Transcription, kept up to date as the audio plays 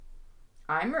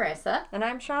I'm Marissa. And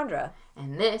I'm Chandra.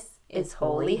 And this is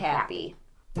Wholly Happy.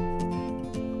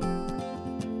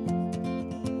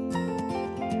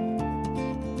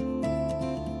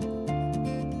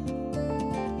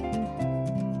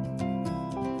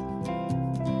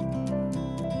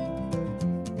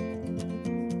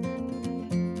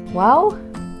 Well,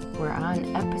 we're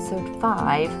on episode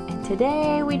 5, and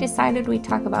today we decided we'd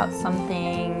talk about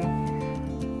something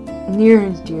near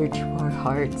and dear to our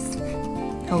hearts.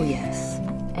 Oh, yes.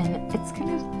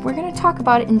 And we're gonna talk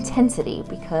about intensity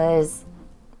because,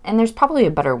 and there's probably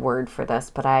a better word for this,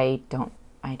 but I don't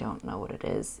know what it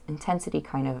is. Intensity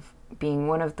kind of being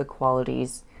one of the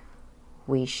qualities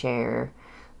we share,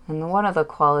 and one of the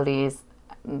qualities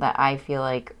that I feel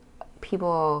like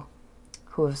people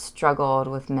who have struggled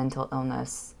with mental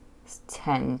illness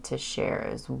tend to share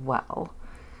as well.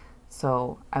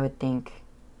 So I would think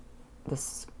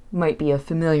this might be a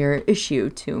familiar issue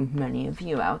to many of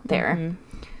you out there. Mm-hmm.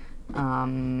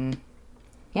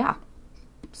 Yeah.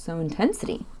 So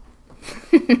intensity.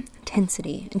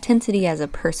 Intensity as a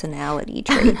personality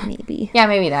trait, maybe. Yeah,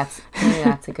 maybe that's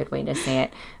a good way to say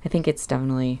it. I think it's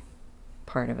definitely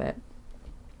part of it.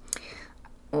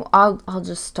 Well, I'll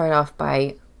just start off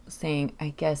by saying,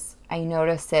 I guess I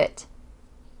notice it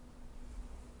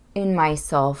in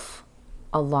myself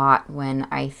a lot when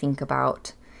I think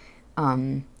about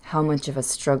how much of a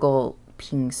struggle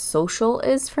being social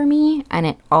is for me, and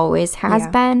it always has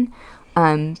been.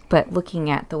 But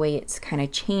looking at the way it's kind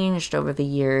of changed over the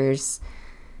years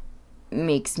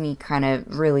makes me kind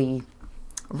of really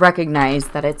recognize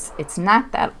that it's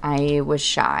not that I was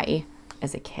shy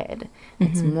as a kid. Mm-hmm.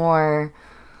 It's more,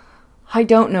 I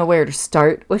don't know where to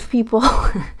start with people.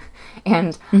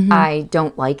 And I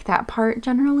don't like that part,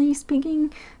 generally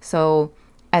speaking. So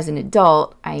as an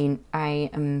adult, I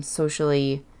am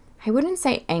socially, I wouldn't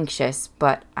say anxious,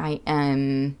 but I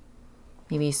am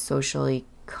maybe socially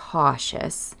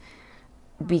cautious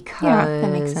because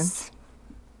that makes sense.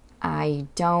 I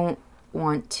don't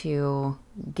want to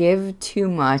give too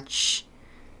much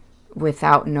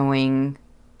without knowing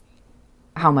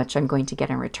how much I'm going to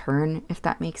get in return, if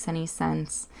that makes any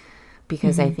sense.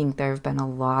 Because I think there have been a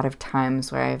lot of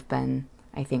times where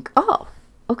I think, oh,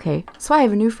 okay, so I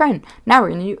have a new friend. Now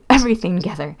we're going to do everything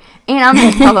together. And I'm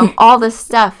going to tell them all this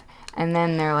stuff. And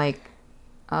then they're like,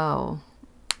 oh.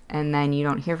 And then you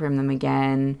don't hear from them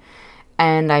again.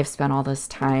 And I've spent all this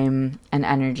time and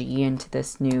energy into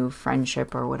this new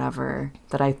friendship or whatever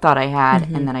that I thought I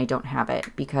had. And then I don't have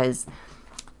it because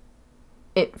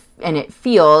it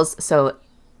feels, so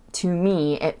to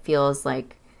me, it feels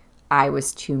like I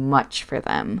was too much for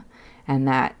them, and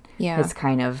that has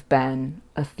kind of been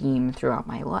a theme throughout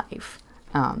my life.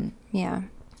 I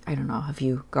don't know. Have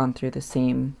you gone through the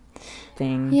same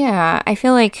thing? Yeah, I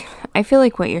feel like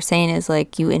what you're saying is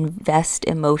like you invest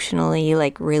emotionally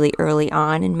like really early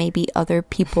on, and maybe other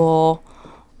people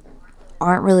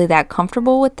aren't really that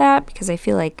comfortable with that, because I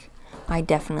feel like I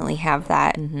definitely have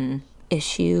that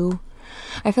issue.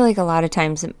 I feel like a lot of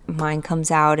times mine comes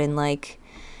out in like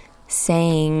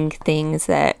saying things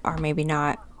that are maybe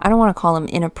not, I don't want to call them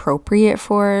inappropriate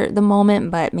for the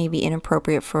moment, but maybe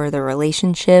inappropriate for the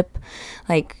relationship.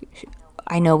 Like,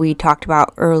 I know we talked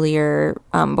about earlier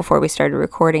before we started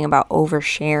recording about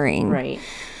oversharing. Right.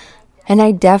 And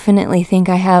I definitely think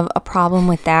I have a problem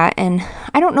with that. And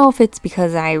I don't know if it's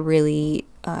because I really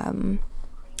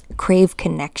crave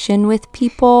connection with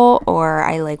people, or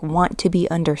I like want to be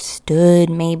understood,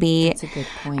 maybe. That's a good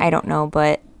point. I don't know,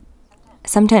 but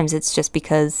sometimes it's just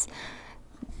because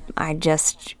I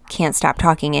just can't stop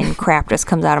talking and crap just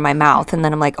comes out of my mouth. And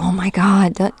then I'm like, oh my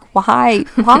God, why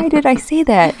did I say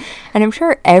that? And I'm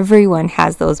sure everyone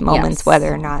has those moments,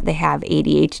 whether or not they have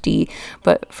ADHD.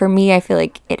 But for me, I feel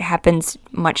like it happens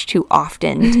much too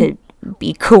often to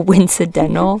be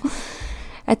coincidental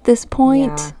at this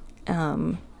point.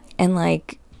 Yeah. And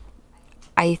like,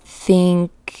 I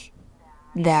think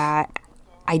that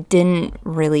I didn't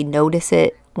really notice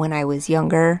it when I was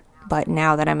younger, but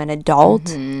now that I'm an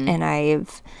adult and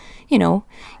I've,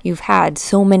 you've had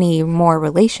so many more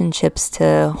relationships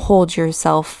to hold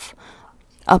yourself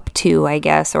up to, I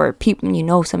guess, or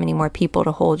people, so many more people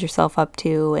to hold yourself up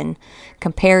to and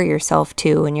compare yourself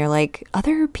to, and you're like,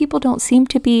 other people don't seem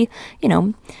to be,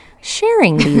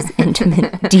 sharing these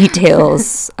intimate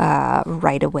details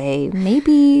right away.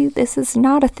 Maybe this is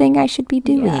not a thing I should be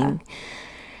doing,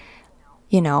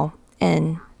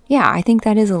 and yeah, I think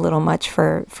that is a little much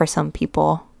for some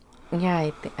people.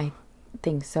 Yeah, I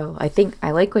think so. I think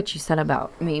I like what you said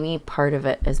about maybe part of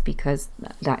it is because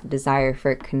that desire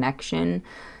for connection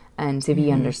and to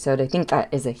be understood. I think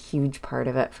that is a huge part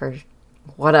of it for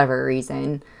whatever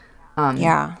reason.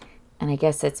 Yeah. And I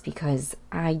guess it's because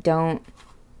I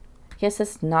guess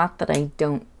it's not that I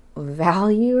don't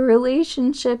value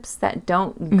relationships that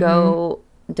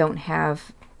don't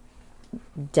have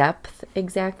depth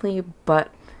exactly,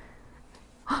 but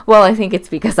well, I think it's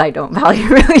because I don't value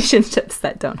relationships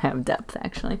that don't have depth,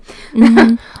 actually.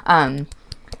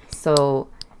 So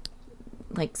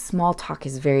like small talk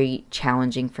is very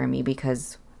challenging for me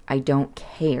because I don't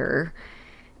care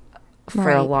for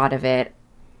a lot of it.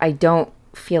 I don't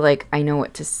feel like I know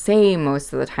what to say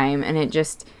most of the time, and it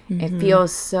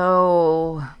feels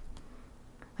so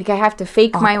like I have to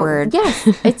fake awkward. my way. Yes,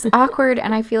 it's awkward,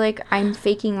 and I feel like I'm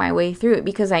faking my way through it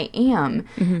because I am.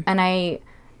 And I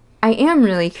am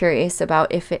really curious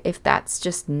about if that's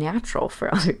just natural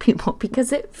for other people,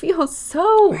 because it feels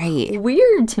so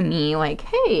weird to me. Like,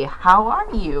 hey, how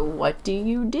are you? What do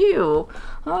you do?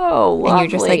 Oh, lovely. And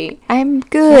you're just like, I'm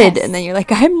good. Yes. And then you're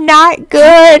like, I'm not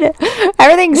good.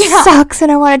 Everything sucks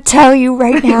and I want to tell you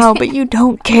right now, but you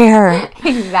don't care.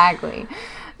 Exactly.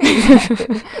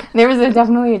 There was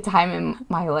definitely a time in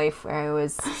my life where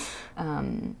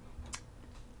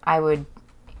I would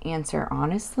answer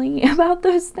honestly about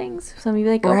those things. So maybe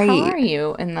like, oh, how are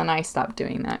you? And then I stopped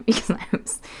doing that because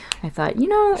I thought,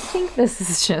 I think this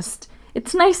is just,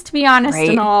 it's nice to be honest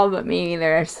and all, but maybe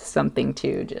there's something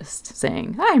to just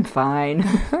saying, I'm fine.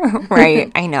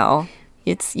 Right. I know.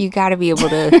 You got to be able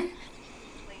to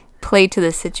play to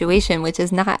the situation, which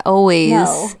is not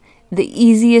always the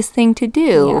easiest thing to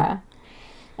do. Yeah.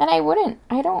 And I wouldn't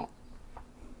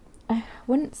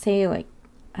say like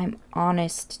I'm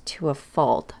honest to a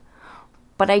fault,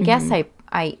 but I guess I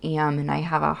am, and I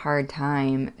have a hard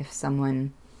time if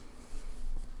someone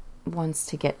wants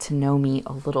to get to know me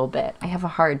a little bit. I have a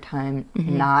hard time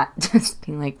not just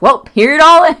being like, well, here it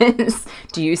all is.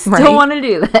 Do you still want to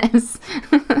do this?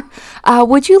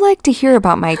 Would you like to hear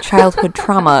about my childhood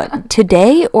trauma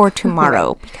today or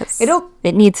tomorrow? Because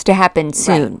it needs to happen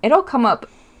soon. It'll come up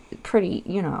pretty,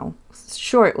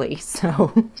 shortly.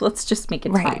 So let's just make a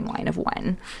timeline of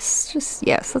when.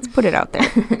 Let's put it out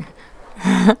there.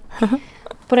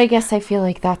 But I guess I feel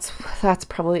like that's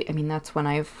probably, that's when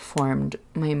I've formed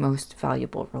my most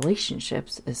valuable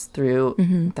relationships, is through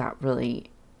that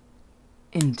really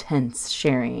intense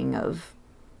sharing of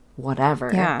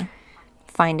whatever. Yeah.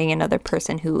 Finding another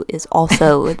person who is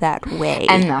also that way.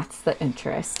 And that's the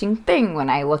interesting thing when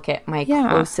I look at my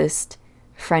closest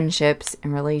friendships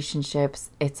and relationships.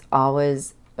 It's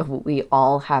always, we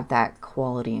all have that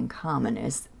quality in common,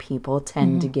 is people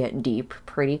tend to get deep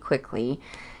pretty quickly,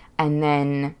 and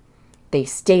then they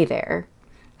stay there.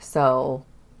 So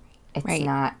it's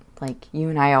not like you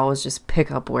and I always just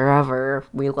pick up wherever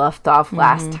we left off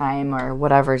last time or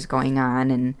whatever's going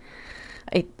on. And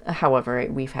however,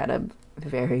 we've had a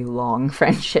very long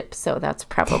friendship, so that's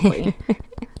probably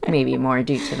maybe more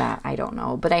due to that. I don't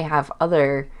know. But I have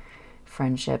other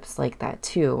friendships like that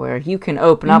too, where you can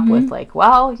open up with like,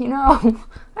 well,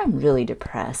 I'm really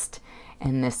depressed,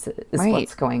 and this is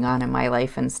what's going on in my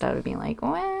life, instead of being like,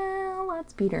 well,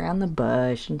 let's beat around the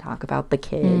bush and talk about the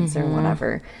kids or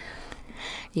whatever.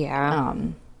 Yeah.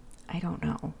 I don't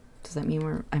know. Does that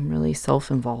mean I'm really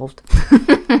self-involved?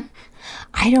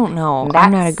 I don't know.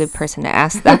 I'm not a good person to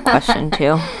ask that question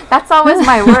to. That's always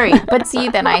my worry. But see,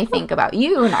 then I think about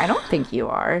you, and I don't think you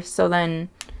are. So then,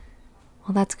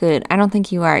 well, that's good. I don't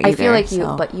think you are either. I feel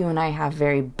like you and I have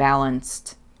very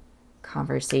balanced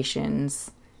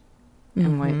conversations,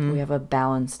 and we have a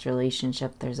balanced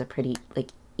relationship. There's a pretty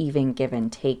even give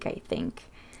and take, I think.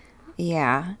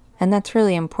 Yeah, and that's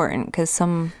really important because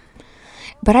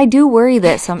but I do worry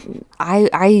that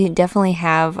I definitely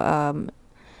have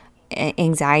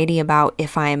anxiety about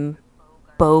if I'm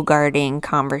bogarting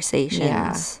conversations.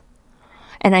 Yeah.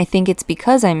 And I think it's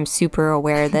because I'm super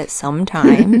aware that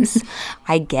sometimes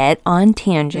I get on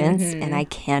tangents and I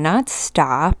cannot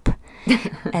stop.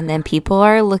 And then people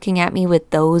are looking at me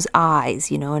with those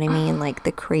eyes, you know what I mean? Like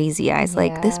the crazy eyes. Yeah.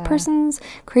 Like, this person's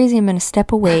crazy. I'm going to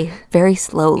step away very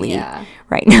slowly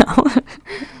right now.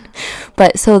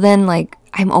 But so then,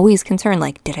 I'm always concerned.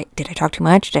 Like, did I talk too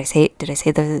much? Did I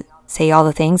say all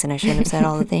the things and I shouldn't have said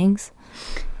all the things?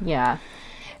 Yeah.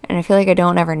 And I feel like I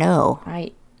don't ever know.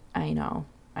 I know.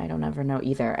 I don't ever know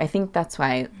either. I think that's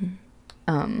why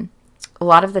a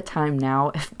lot of the time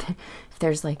now, if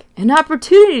there's an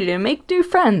opportunity to make new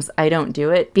friends, I don't do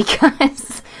it,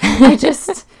 because I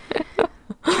just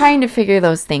trying to figure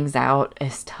those things out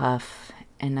is tough.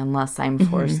 And unless I'm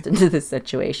forced into the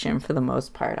situation, for the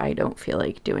most part, I don't feel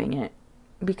like doing it,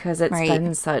 because it's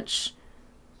been such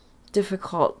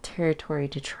difficult territory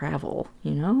to travel,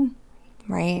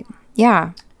 Right.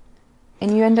 Yeah.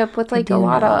 And you end up with a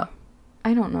lot of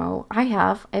I don't know.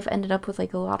 I've ended up with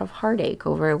like a lot of heartache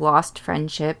over lost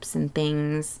friendships and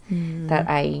things that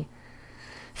I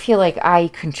feel like I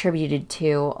contributed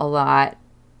to a lot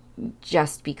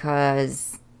just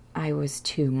because I was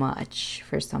too much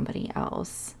for somebody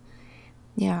else.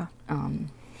 Yeah.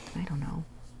 I don't know.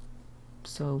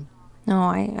 So, No,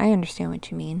 I understand what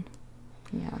you mean.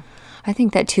 yeah. I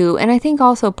think that too. And I think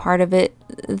also part of it,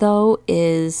 though,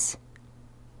 is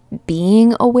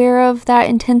being aware of that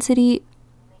intensity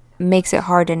makes it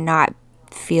hard to not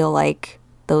feel like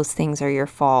those things are your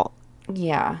fault.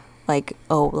 Yeah. Like,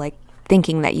 oh, like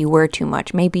thinking that you were too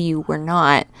much. Maybe you were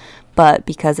not, but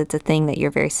because it's a thing that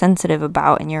you're very sensitive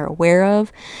about and you're aware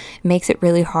of, it makes it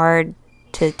really hard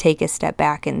to take a step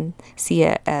back and see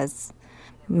it as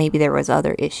maybe there was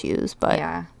other issues. But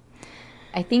Yeah.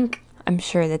 I think I'm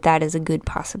sure that that is a good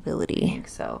possibility. I think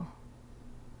so.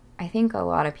 I think a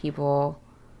lot of people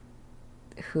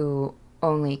who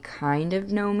only kind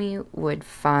of know me would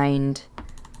find...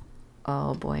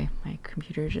 Oh boy, my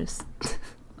computer just...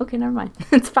 Okay, never mind.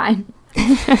 It's fine.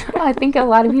 Well, I think a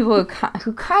lot of people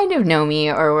who kind of know me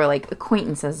or were like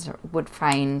acquaintances would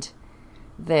find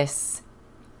this...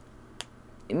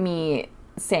 me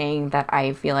saying that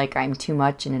I feel like I'm too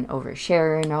much and an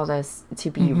overshare and all this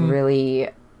to be really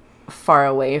far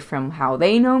away from how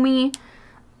they know me.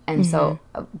 And so,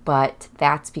 but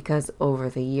that's because over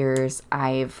the years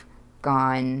I've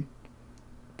gone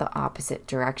the opposite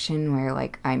direction where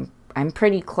like I'm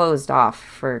pretty closed off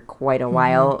for quite a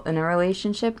while in a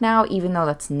relationship now, even though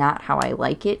that's not how I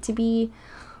like it to be.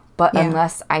 But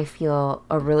unless I feel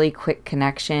a really quick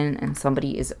connection and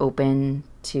somebody is open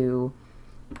to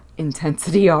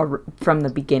intensity from the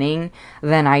beginning,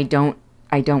 then I don't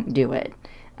do it.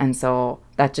 And so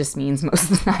that just means most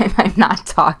of the time I'm not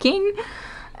talking.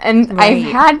 And I've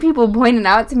had people point it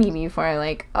out to me before,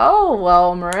 like, oh,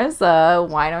 well, Marissa,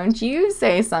 why don't you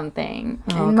say something?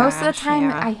 Oh, and most of the gosh, time,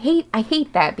 yeah. I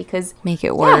hate that because... Make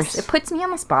it worse. Yes, it puts me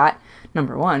on the spot,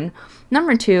 number one.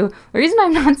 Number two, the reason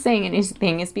I'm not saying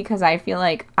anything is because I feel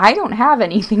like I don't have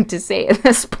anything to say at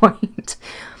this point.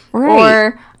 Right.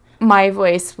 Or my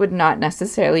voice would not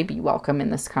necessarily be welcome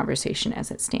in this conversation as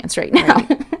it stands right now.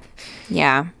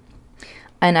 Yeah.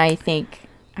 And I think,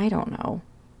 I don't know,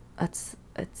 it's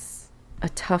a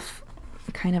tough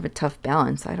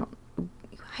balance. I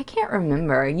can't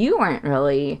remember. You weren't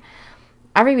really,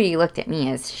 everybody looked at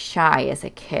me as shy as a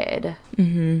kid.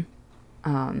 Mm-hmm.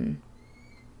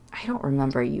 I don't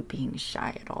remember you being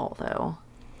shy at all, though.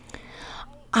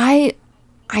 I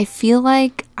feel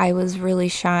like I was really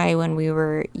shy when we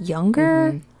were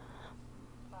younger.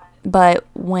 But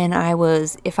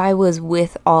if I was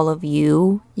with all of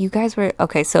you guys were,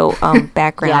 okay, so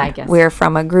background. Yeah, I guess. We're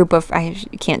from a group of, I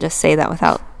can't just say that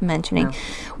without mentioning.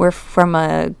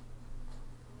 No.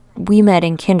 We met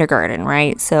in kindergarten,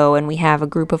 right? So, and we have a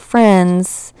group of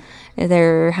friends.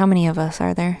 How many of us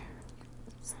are there?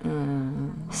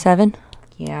 7?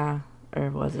 Yeah,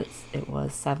 or was it? It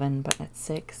was 7, but it's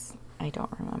 6. I don't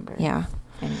remember. Yeah.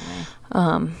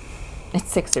 Anyway. It's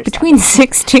 6 or 7. Between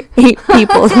 6 to 8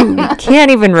 people who we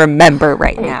can't even remember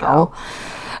right now.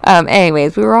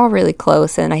 Anyways, we were all really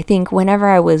close, and I think whenever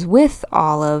I was with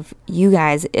all of you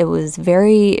guys, it was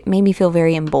made me feel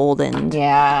very emboldened.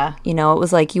 Yeah. You know, it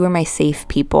was like you were my safe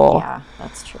people. Yeah,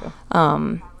 that's true.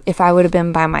 If I would have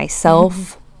been by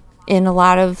myself in a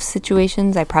lot of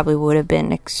situations, I probably would have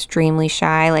been extremely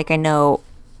shy. Like I know,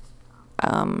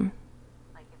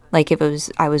 like if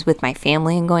I was with my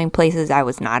family and going places, I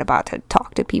was not about to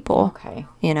talk to people. Okay.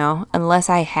 You know, unless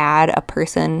I had a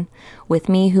person with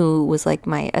me who was like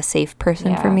a safe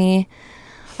person for me,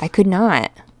 I could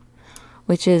not.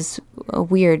 Which is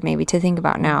weird maybe to think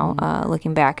about now,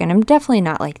 looking back. And I'm definitely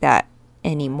not like that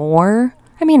anymore.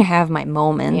 I mean, I have my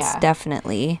moments,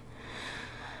 definitely.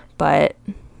 But,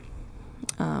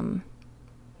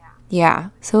 yeah.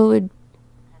 So it would...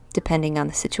 Depending on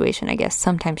the situation, I guess.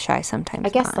 Sometimes shy, sometimes not.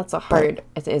 I guess not.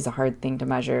 It is a hard thing to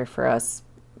measure for us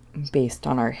based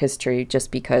on our history,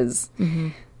 just because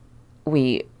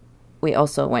we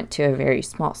also went to a very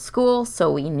small school, so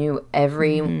we knew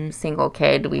every single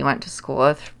kid we went to school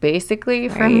with, basically,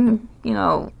 from,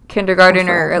 kindergarten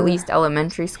or at least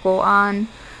elementary school on.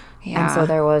 Yeah. And so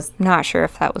there was... Not sure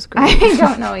if that was great. I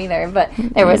don't know either, but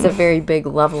there was a very big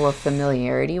level of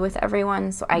familiarity with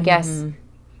everyone, so I guess...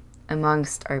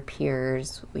 amongst our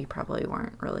peers, we probably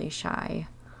weren't really shy.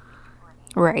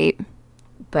 Right.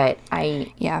 But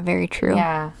Yeah, very true.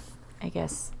 Yeah, I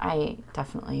guess I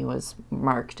definitely was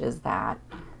marked as that.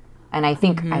 And I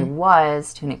think I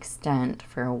was, to an extent,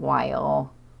 for a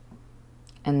while.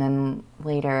 And then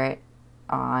later,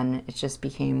 on, it just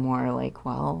became more like,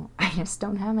 well, I just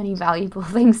don't have any valuable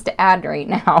things to add right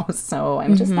now, so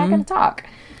I'm just not going to talk.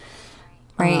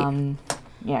 Right.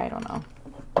 Yeah, I don't know.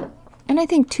 And I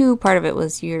think too, part of it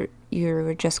was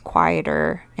you're just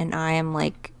quieter, and I am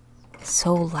like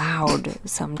so loud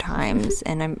sometimes,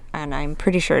 and I'm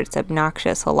pretty sure it's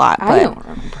obnoxious a lot. But I don't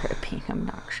remember it being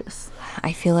obnoxious.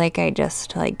 I feel like I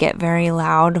just like get very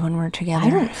loud when we're together. I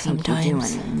don't sometimes. think you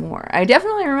do anymore. I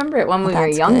definitely remember it when we were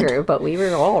that's younger, good. but we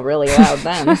were all really loud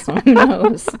then, so who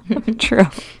knows? True.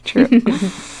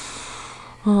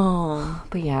 Oh,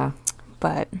 But yeah.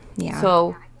 but yeah.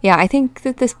 So Yeah, I think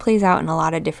that this plays out in a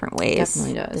lot of different ways.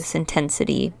 Definitely does. This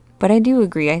intensity. But I do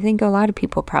agree. I think a lot of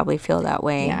people probably feel that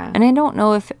way. Yeah. And I don't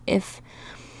know if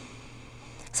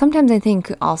sometimes I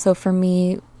think also for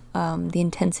me, the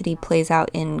intensity plays out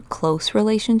in close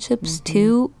relationships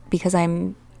too, because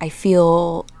I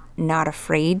feel not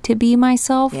afraid to be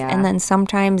myself. Yeah. And then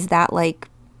sometimes that like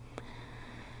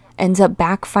ends up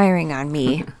backfiring on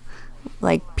me.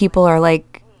 Like people are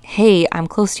like, hey, I'm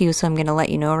close to you, so I'm going to let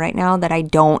you know right now that I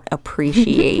don't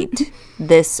appreciate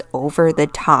this over the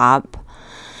top,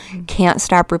 can't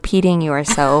stop repeating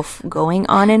yourself, going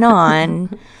on and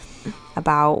on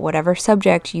about whatever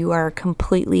subject you are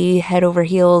completely head over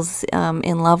heels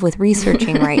in love with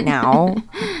researching right now,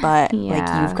 but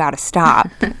like you've got to stop.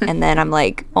 And then I'm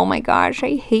like, oh my gosh,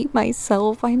 I hate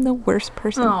myself. I'm the worst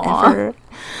person ever.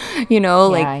 You know,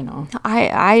 like I know.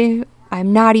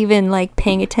 I'm not even like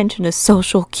paying attention to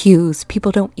social cues.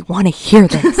 People don't want to hear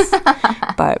this.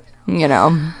 But, you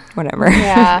know, whatever.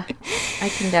 Yeah, I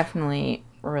can definitely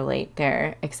relate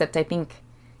there, except I think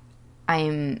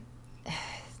I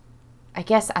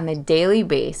guess on a daily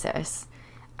basis,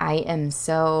 I've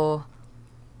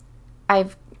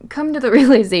come to the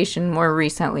realization more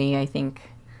recently, I think,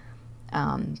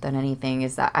 than anything,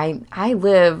 is that I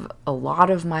live a lot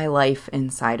of my life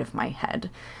inside of my head.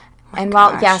 And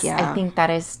while, yes, I think that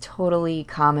is totally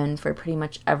common for pretty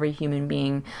much every human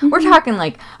being, we're talking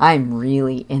like, I'm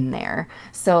really in there.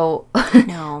 So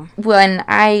No. when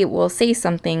I will say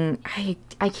something, I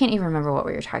can't even remember what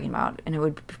we were talking about, and it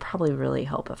would probably really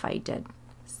help if I did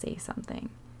say something.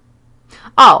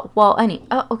 Oh, well,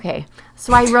 okay.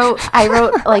 So I wrote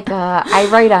like, I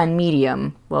write on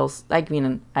Medium. Well, I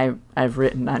mean, I've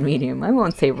written on Medium. I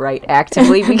won't say write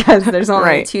actively because there's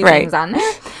only two things on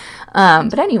there.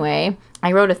 But anyway,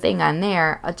 I wrote a thing on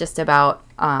there just about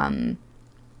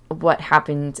what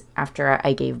happened after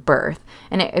I gave birth.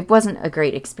 And it wasn't a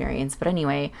great experience. But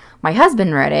anyway, my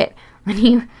husband read it,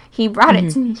 and he brought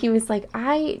it to me. He was like,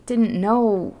 I didn't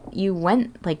know you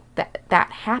went, like,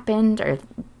 that happened, or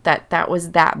that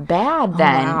was that bad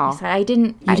then. Wow. He said, I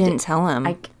didn't tell him.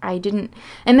 I didn't.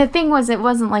 And the thing was, it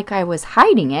wasn't like I was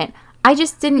hiding it. I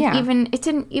just didn't it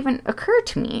didn't even occur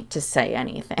to me to say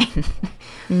anything.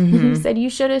 He said, you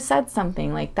should have said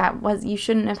something like that. You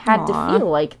shouldn't have had to feel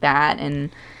like that. And,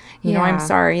 you know, I'm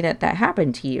sorry that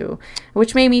happened to you,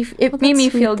 which made me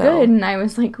feel good. And I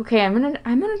was like, okay, I'm going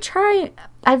to try.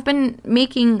 I've been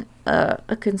making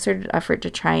a concerted effort to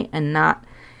try and not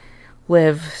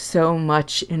live so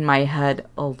much in my head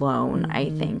alone,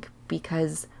 I think,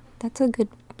 because That's a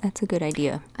good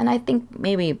idea. and I think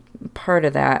maybe part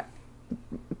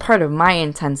of my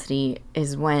intensity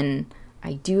is when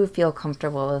I do feel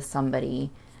comfortable with somebody,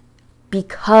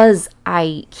 because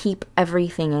I keep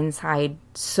everything inside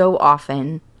so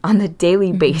often on the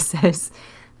daily basis,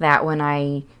 that when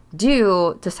I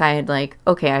do decide, like,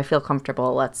 okay, I feel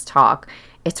comfortable, let's talk,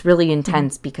 it's really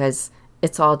intense because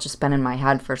it's all just been in my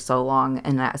head for so long,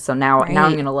 and so now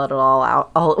I'm going to let it all out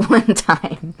all at one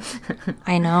time.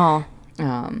 I know.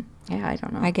 Yeah, I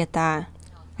don't know. I get that.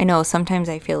 I know sometimes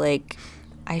I feel like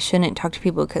I shouldn't talk to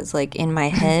people because, like, in my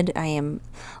head, I am,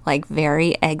 like,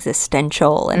 very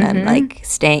existential, and I'm, like,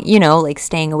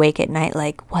 staying awake at night,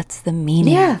 like, what's the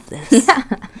meaning of this? Yeah.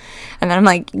 And then I'm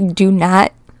like, do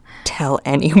not tell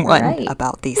anyone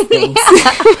about these things.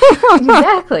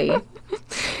 Exactly.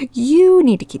 You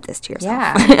need to keep this to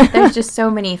yourself. Yeah. There's just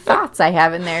so many thoughts I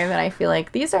have in there that I feel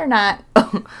like these are not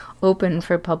open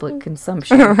for public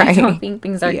consumption. Right. I don't think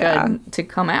things are good to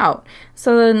come out.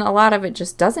 So then a lot of it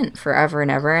just doesn't forever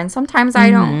and ever. And sometimes I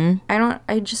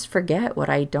just forget what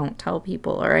I don't tell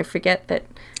people, or I forget that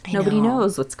nobody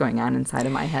knows what's going on inside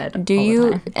of my head. Do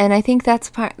you? And I think that's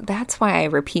why I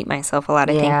repeat myself a lot,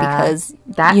 I think, because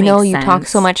that you makes talk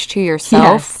sense. so much to yourself.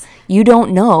 Yes. You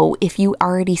don't know if you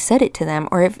already said it to them,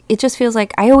 or if it just feels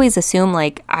like, I always assume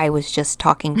like I was just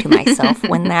talking to myself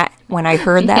when I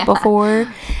heard that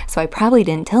before. So I probably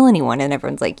didn't tell anyone, and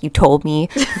everyone's like, you told me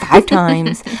 5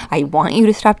 times. I want you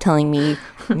to stop telling me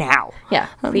now. Yeah,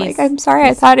 I'm please. like, I'm sorry,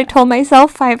 I thought I told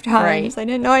myself 5 times. Right. I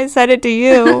didn't know I said it to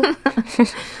you.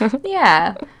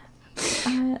 Yeah.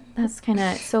 That's kind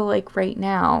of, so like right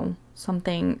now,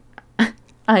 something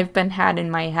I've been had in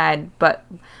my head, but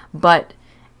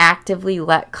actively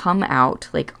let come out,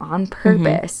 like on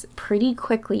purpose, pretty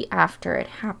quickly after it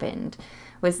happened,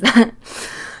 was that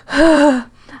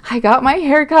I got my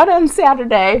hair cut on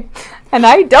Saturday, and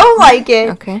I don't like it.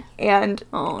 Okay. And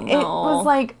Oh, it no. was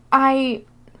like,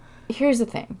 here's the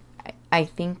thing. I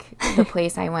think the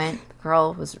place I went, the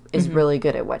girl is really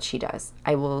good at what she does.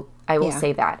 I will Yeah.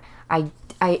 say that.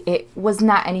 It was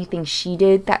not anything she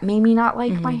did that made me not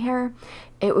like my hair.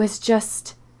 It was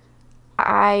just,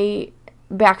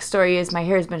 backstory is my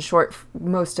hair has been short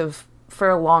for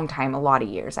a long time, a lot of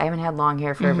years. I haven't had long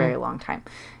hair for a very long time.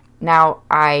 Now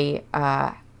I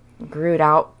grew it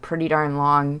out pretty darn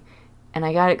long, and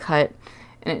I got it cut,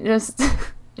 and it just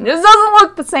doesn't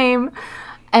look the same.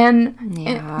 And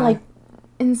like,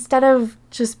 instead of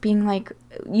just being like,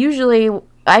 usually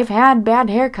I've had bad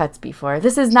haircuts before.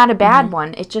 This is not a bad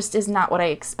one. It just is not what I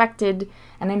expected,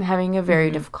 and I'm having a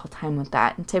very difficult time with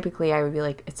that. And typically I would be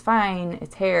like, it's fine,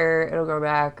 it's hair, it'll grow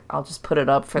back. I'll just put it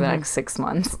up for the next 6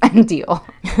 months and deal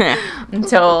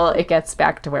until it gets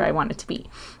back to where I want it to be.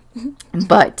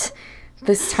 But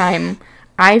this time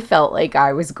I felt like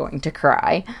I was going to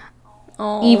cry.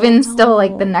 Even still,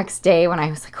 like the next day when I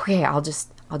was like, okay, I'll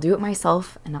do it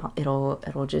myself, and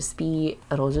it'll just be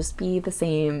the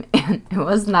same. And it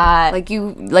was not. Like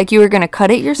you were gonna cut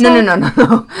it yourself?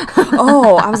 No.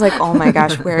 Oh, I was like, oh my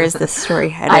gosh, where is this story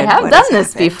headed? I have What done has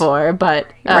this happened? before, but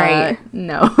Right.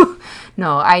 no.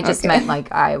 No, I just meant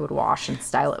like I would wash and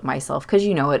style it myself, because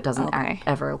it doesn't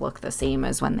ever look the same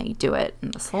as when they do it in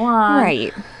the salon.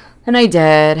 Right. And I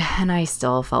did, and I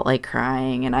still felt like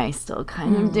crying, and I still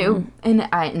kind of do. And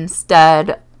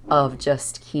instead of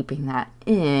just keeping that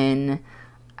in,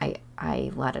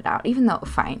 I let it out. Even though,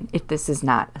 fine, if this is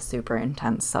not a super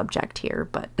intense subject here,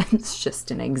 but it's just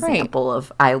an example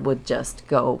of I would just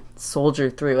go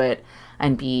soldier through it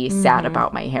and be sad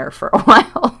about my hair for a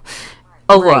while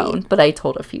alone. Right. But I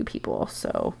told a few people,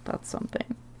 so that's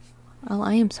something. Well,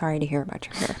 I am sorry to hear about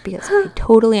your hair, because I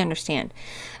totally understand.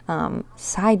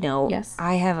 Side note, Yes.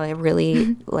 I have a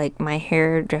really, like, my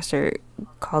hairdresser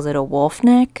calls it a wolf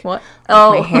neck. What?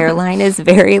 My hairline is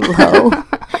very low,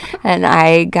 and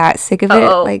I got sick of it,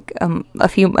 like, a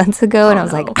few months ago, and I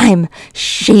was like, I'm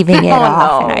shaving it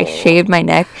off, and I shaved my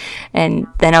neck, and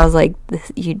then I was like,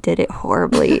 you did it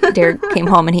horribly. Derek came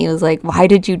home, and he was like, why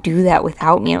did you do that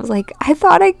without me? I was like, I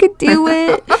thought I could do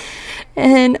it.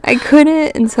 And I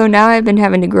couldn't, and so now I've been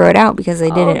having to grow it out because I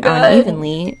did it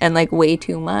unevenly and like way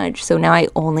too much. So now I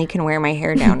only can wear my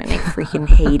hair down, and I freaking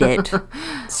hate it.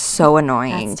 It's so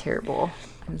annoying. That's terrible.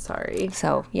 I'm sorry.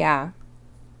 So yeah,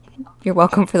 you're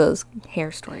welcome for those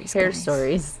hair stories. Hair guys.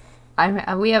 stories.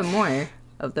 We have more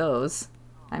of those.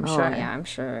 I'm Oh sure. yeah, I'm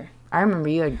sure. I remember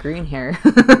you had green hair,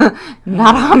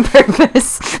 not on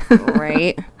purpose.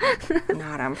 Right?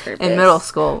 Not on purpose. In middle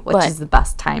school, which But- is the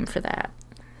best time for that.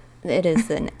 It is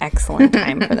an excellent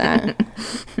time for that.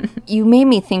 You made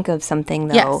me think of something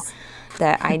though Yes.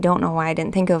 that I don't know why I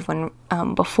didn't think of when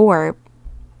before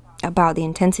about the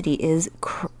intensity is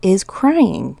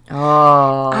crying.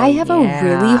 Oh, I have a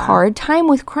really hard time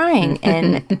with crying,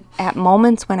 and at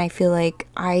moments when I feel like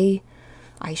I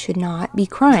should not be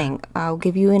crying. I'll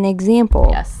give you an example.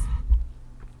 Yes.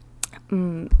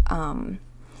 One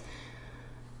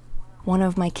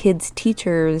of my kids'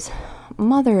 teachers'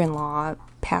 mother-in-law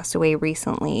passed away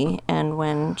recently, and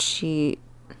when she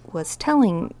was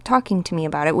talking to me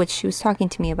about it, which she was talking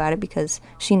to me about it because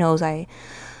she knows I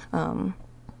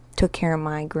took care of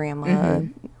my grandma,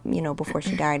 before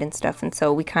she died and stuff, and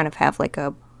so we kind of have like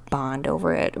a bond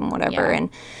over it and whatever. Yeah. And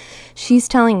she's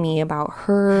telling me about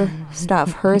her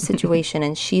stuff, her situation,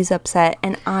 and she's upset,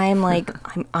 and I'm like,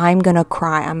 I'm gonna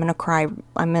cry. I'm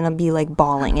gonna be like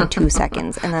bawling in 2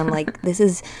 seconds, and I'm like,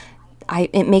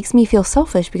 it makes me feel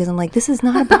selfish because I'm like, this is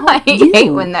not about I you. hate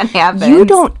when that happens. You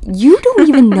don't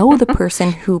even know the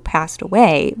person who passed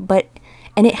away,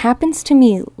 and it happens to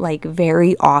me like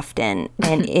very often,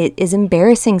 and it is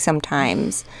embarrassing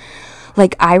sometimes.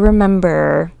 Like I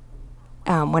remember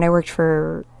when I worked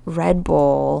for Red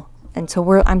Bull, and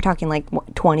so I'm talking like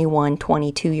 21,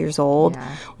 22 years old.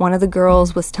 Yeah. One of the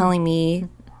girls was telling me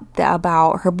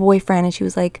about her boyfriend, and she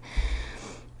was like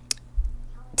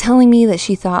telling me that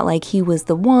she thought like he was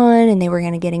the one and they were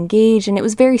going to get engaged, and it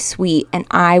was very sweet, and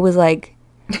I was like,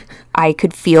 I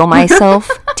could feel myself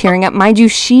tearing up. Mind you,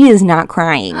 she is not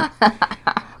crying,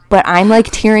 but I'm like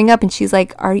tearing up, and she's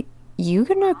like, are you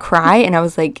gonna cry? And I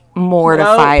was like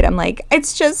mortified. I'm like,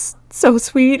 it's just so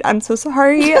sweet. I'm so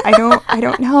sorry. I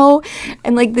don't know.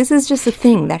 And like, this is just a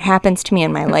thing that happens to me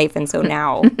in my life. And so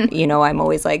now, I'm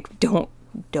always like, don't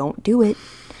do it.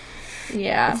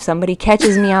 Yeah. If somebody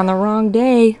catches me on the wrong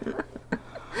day.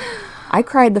 I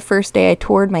cried the first day I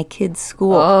toured my kid's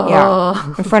school. Oh.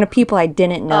 Yeah. In front of people I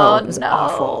didn't know. Oh, It was no.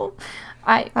 awful.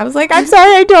 I was like, I'm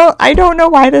sorry, I don't know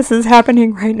why this is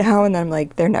happening right now. And then I'm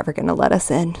like, they're never going to let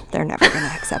us in. They're never going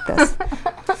to accept us.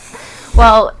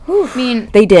 Well, I mean,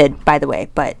 They did, by the way,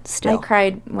 but still. I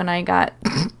cried when I got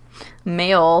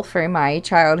mail for my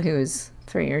child who's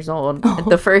 3 years old.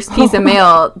 The first piece of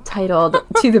mail titled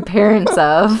 "To the Parents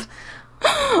of."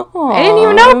 I didn't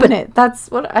even open it. That's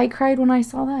what I cried when I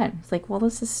saw that. It's like, well,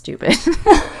 this is stupid.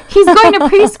 He's going to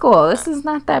preschool. This is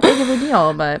not that big of a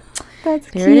deal, but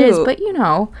That's there cute. it is. But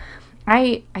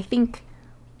I think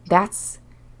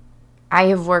I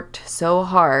have worked so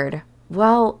hard.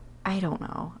 Well, I don't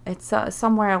know. It's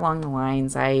somewhere along the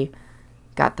lines I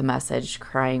got the message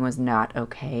crying was not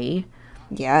okay.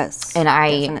 Yes. And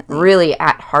I definitely. really,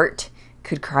 at heart,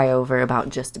 could cry over about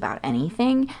just about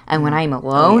anything. And when I'm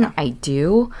alone, I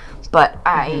do. But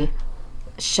I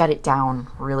shut it down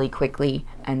really quickly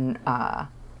and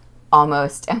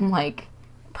almost am like,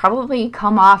 probably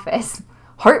come off as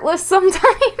heartless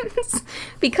sometimes.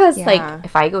 Because, like,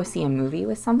 if I go see a movie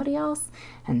with somebody else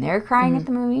and they're crying at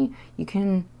the movie, you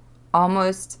can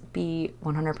almost be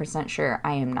 100% sure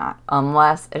I am not.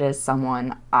 Unless it is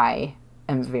someone I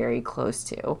am very close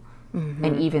to.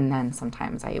 And even then,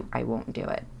 sometimes I won't do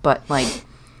it. But, like,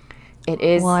 it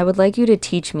is... Well, I would like you to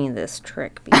teach me this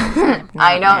trick. Because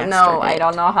I don't know. I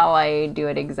don't know how I do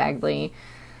it exactly.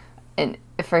 And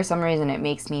for some reason, it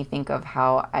makes me think of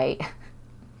how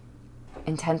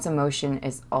intense emotion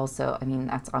is also... I mean,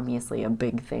 that's obviously a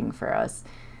big thing for us.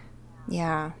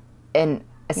 Yeah. And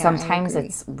sometimes I agree.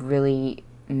 it's really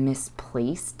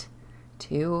misplaced,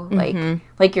 too.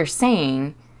 Like you're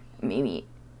saying,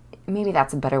 maybe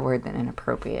that's a better word than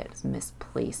inappropriate. It's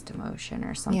misplaced emotion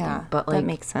or something. Yeah, but like that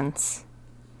makes sense.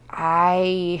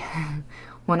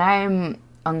 when I'm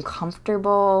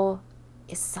uncomfortable,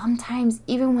 is sometimes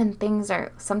even when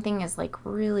something is like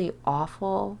really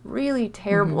awful, really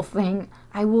terrible thing,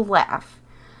 I will laugh.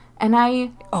 And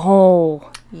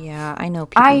Yeah, I know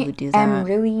people who do that. I am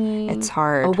really It's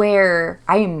hard. aware.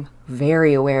 I am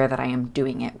very aware that I am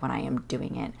doing it when I am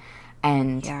doing it.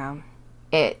 And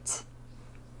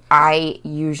I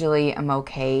usually am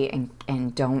okay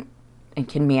and don't and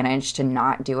can manage to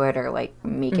not do it or like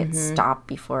make it stop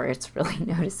before it's really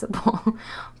noticeable.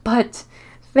 But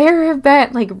there have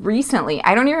been like recently,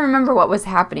 I don't even remember what was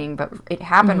happening, but it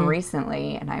happened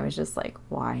recently and I was just like,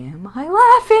 why am I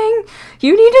laughing?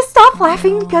 You need to stop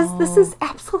laughing because this is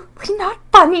absolutely not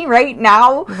funny right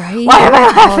now. Right? Why am I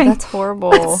laughing? Oh, that's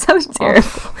horrible. It's so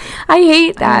terrible. I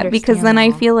hate that because then I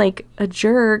understand feel like a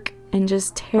jerk and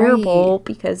just terrible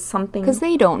because something... Because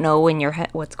they don't know in your head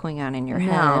what's going on in your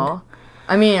head. No.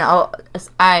 I mean,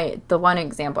 the one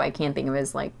example I can't think of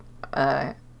is like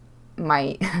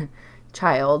my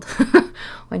child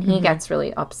when he gets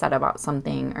really upset about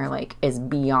something or like is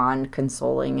beyond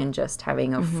consoling and just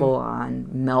having a full-on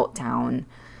meltdown.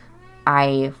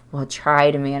 I will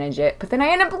try to manage it, but then I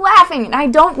end up laughing and I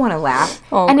don't want to laugh.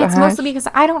 It's mostly because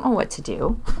I don't know what to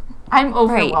do. I'm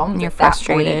overwhelmed. You're at that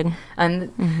frustrated. point.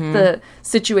 And the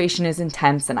situation is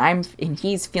intense and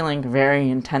he's feeling very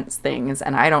intense things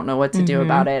and I don't know what to do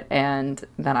about it, and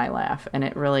then I laugh and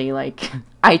it really like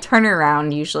I turn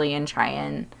around usually and try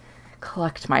and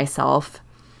collect myself.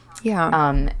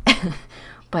 Yeah.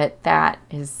 But that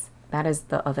is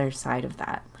the other side of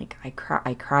that. Like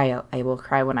I will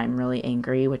cry when I'm really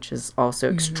angry, which is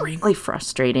also extremely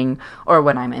frustrating, or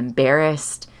when I'm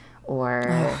embarrassed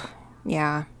or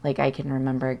Yeah. like I can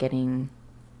remember getting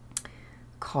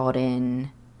called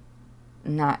in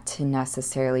not to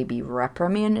necessarily be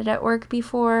reprimanded at work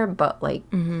before, but like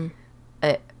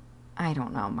I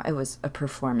don't know. It was a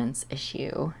performance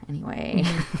issue anyway.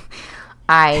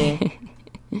 I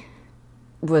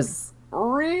was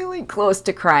really close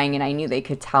to crying and I knew they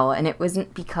could tell, and it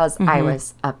wasn't because I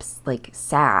was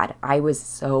sad. I was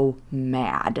so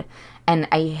mad. And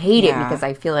I hate it because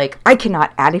I feel like I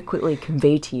cannot adequately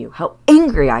convey to you how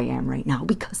angry I am right now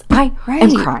because I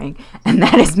am crying. And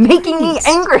that is making me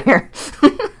angrier.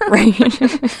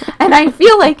 And I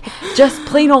feel like just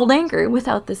plain old anger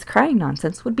without this crying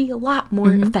nonsense would be a lot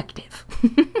more effective.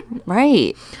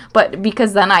 Right. But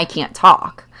because then I can't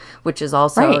talk, which is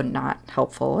also not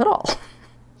helpful at all.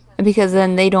 Because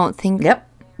then they don't think... Yep.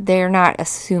 They're not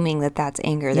assuming that that's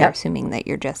anger. They're assuming that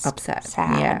you're just upset.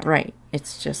 Sad. Yeah, right.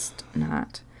 It's just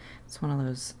not. It's one of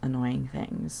those annoying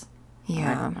things.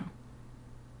 Yeah. I don't know.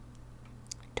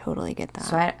 totally get that.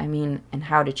 So I mean, and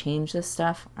how to change this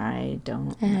stuff, I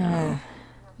don't know.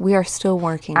 We are still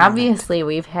working on it. Obviously,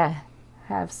 we've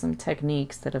have some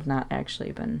techniques that have not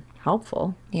actually been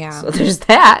helpful. Yeah. So there's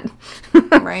that.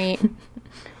 Right.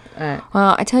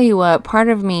 Well, I tell you what, part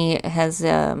of me has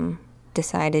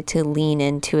decided to lean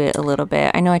into it a little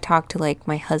bit. I know I talk to like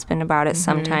my husband about it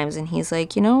sometimes, and he's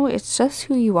like, it's just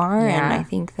who you are. Yeah. And I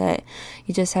think that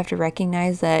you just have to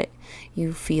recognize that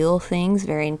you feel things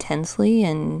very intensely,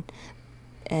 and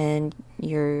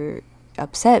you're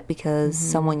upset because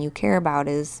someone you care about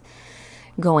is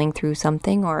going through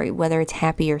something, or whether it's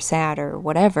happy or sad or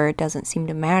whatever, it doesn't seem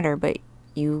to matter, but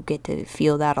you get to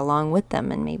feel that along with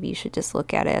them, and maybe you should just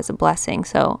look at it as a blessing.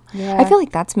 So Yeah. I feel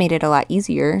like that's made it a lot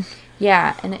easier.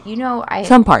 Yeah, and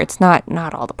Some parts, not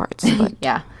all the parts, but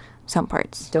yeah, some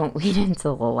parts. don't lead into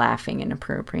the laughing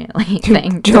inappropriately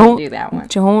thing. Don't do that one.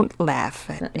 Don't laugh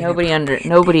at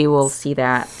Nobody will see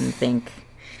that and think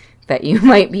that you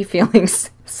might be feeling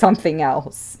something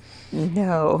else.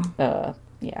 No.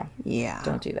 Yeah. Yeah.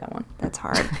 Don't do that one. That's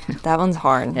hard. That one's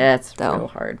hard. Yeah, it's though. real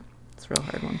hard. It's a real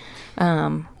hard one.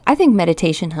 I think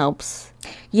meditation helps.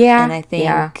 Yeah. And I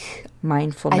think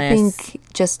mindfulness.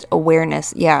 just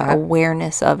awareness. Yeah,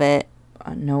 awareness of it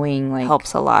knowing like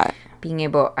helps a lot. Being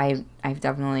able, I've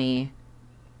definitely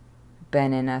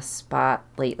been in a spot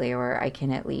lately where I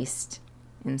can at least,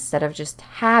 instead of just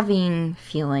having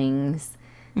feelings,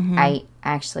 I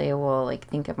actually will like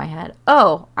think in my head,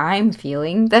 oh, I'm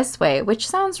feeling this way, which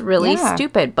sounds really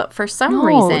stupid, but for some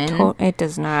reason it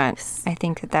does not. I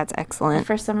think that that's excellent.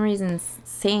 For some reason,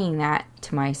 saying that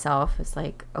to myself is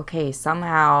like, okay,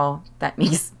 somehow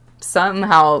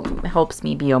helps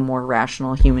me be a more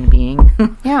rational human being.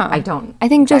 Yeah. I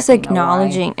think just exactly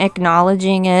know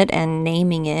acknowledging it and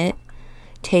naming it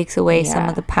takes away some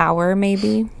of the power,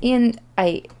 maybe. And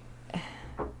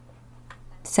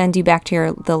sends you back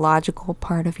to the logical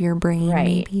part of your brain,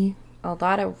 maybe. A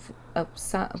lot of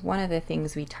one of the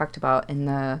things we talked about in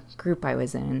the group I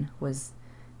was in was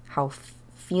how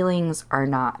feelings are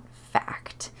not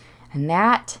fact, and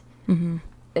that's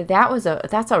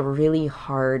a really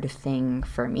hard thing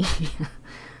for me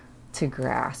to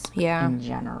grasp in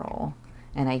general.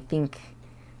 And I think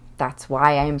that's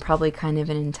why I'm probably kind of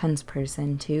an intense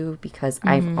person too, because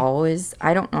I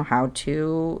don't know how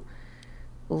to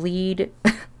lead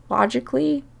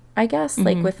logically, I guess,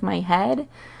 like with my head. And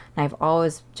I've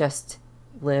always just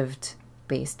lived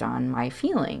based on my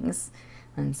feelings.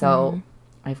 And so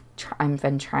I've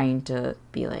been trying to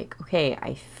be like, okay,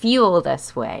 I feel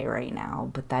this way right now,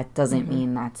 but that doesn't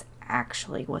mean that's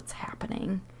actually what's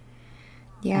happening.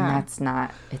 Yeah. And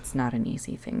it's not an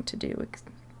easy thing to do.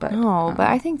 But but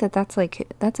I think that's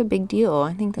a big deal.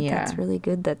 I think that's really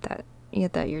good that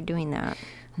you're doing that.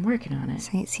 I'm working on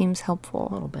it. It seems helpful.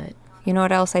 A little bit. You know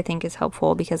what else I think is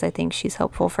helpful, because I think she's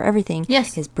helpful for everything?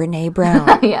 Yes. Is Brene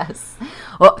Brown. Yes.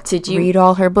 Well, did you read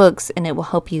all her books, and it will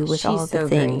help you with all the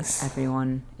things. Great,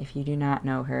 everyone. If you do not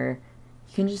know her,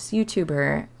 you can just YouTube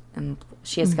her, and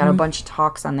she has got a bunch of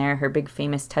talks on there. Her big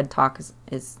famous TED Talk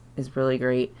is really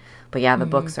great. But yeah, the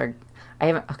books are.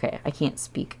 I can't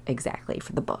speak exactly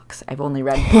for the books. I've only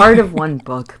read part of one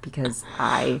book because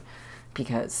I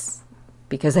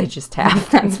just have.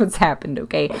 That's what's happened,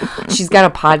 okay? She's got a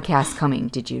podcast coming.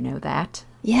 Did you know that?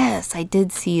 Yes, I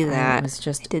did see that. I was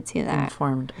just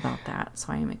informed about that,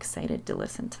 so I am excited to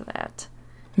listen to that.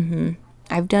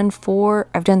 I've done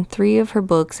 3 of her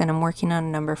books, and I'm working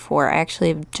on number 4. I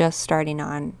actually am just starting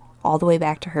on all the way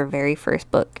back to her very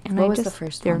first book. And what was the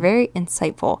first one? They're very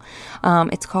insightful.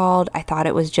 It's called I Thought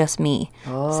It Was Just Me.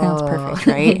 Oh. Sounds perfect,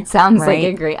 right? It sounds like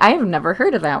a great... I have never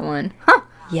heard of that one. Huh.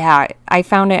 Yeah, I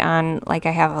found it on, I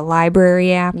have a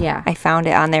library app. Yeah. I found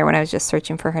it on there when I was just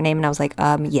searching for her name, and I was like,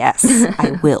 yes,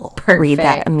 I will read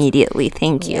that immediately.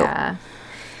 Thank you. Yeah.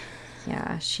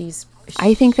 Yeah,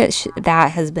 I think that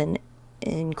that has been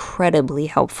incredibly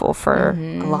helpful for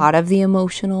a lot of the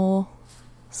emotional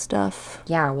stuff.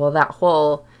 Yeah, well,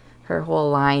 her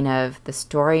whole line of the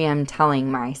story I'm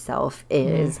telling myself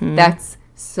is, that's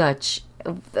such,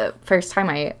 the first time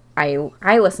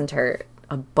I listened to her,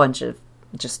 a bunch of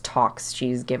just talks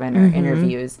she's given or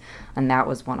interviews, and that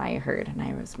was one I heard, and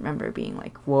I remember being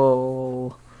like,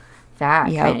 whoa, that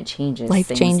kind of changes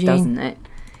things, doesn't it?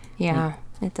 Yeah,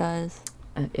 it does.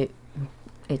 It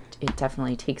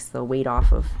definitely takes the weight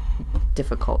off of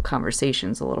difficult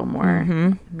conversations a little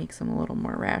more. Makes them a little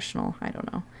more rational. I don't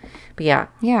know. But yeah,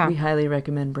 we highly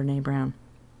recommend Brene Brown.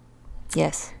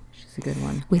 Yes. She's a good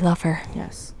one. We love her.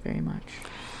 Yes, very much.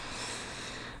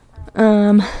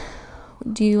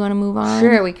 Do you want to move on?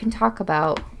 Sure, we can talk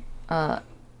about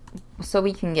so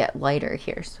we can get lighter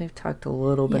here. So we've talked a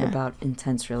little bit Yeah. about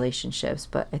intense relationships,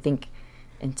 but I think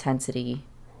intensity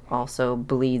also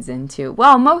bleeds into,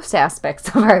 well, most aspects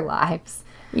of our lives.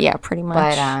 Yeah, pretty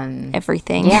much. But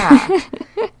everything. yeah.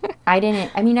 I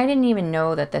didn't even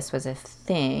know that this was a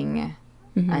thing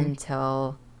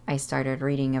until I started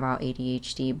reading about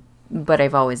ADHD, but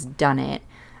I've always done it.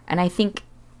 And I think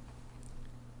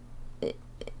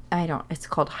it's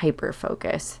called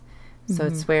hyperfocus. So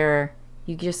it's where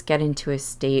you just get into a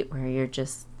state where it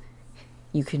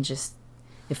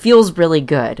feels really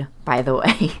good, by the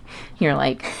way. You're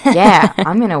like, yeah,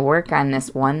 I'm going to work on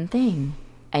this one thing.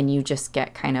 And you just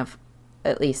get kind of,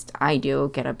 at least I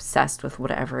do, get obsessed with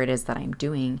whatever it is that I'm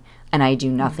doing. And I do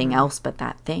nothing else but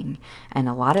that thing. And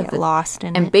a lot of Get lost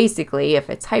in and it. basically, if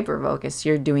it's hyperfocus,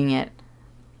 you're doing it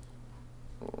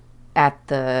at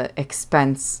the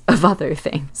expense of other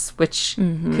things, which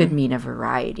could mean a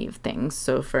variety of things.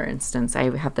 So, for instance,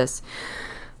 I have this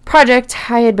project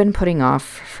I had been putting off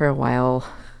for a while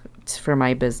for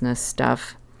my business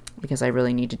stuff because I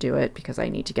really need to do it because I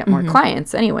need to get more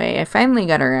clients. Anyway, I finally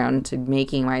got around to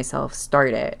making myself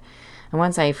start it. And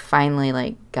once I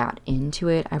finally got into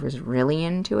it, I was really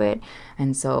into it.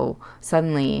 And so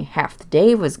suddenly half the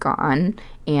day was gone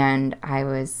and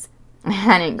I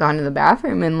hadn't gone to the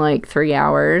bathroom in 3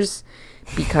 hours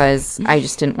because I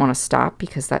just didn't want to stop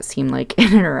because that seemed like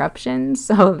an interruption.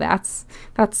 So that's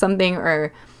something.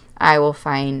 Or I will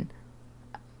find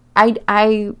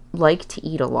I like to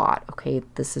eat a lot. Okay,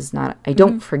 this is not. I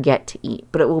don't forget to eat,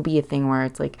 but it will be a thing where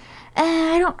it's like,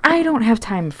 I don't have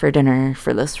time for dinner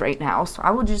for this right now, so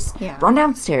I will just run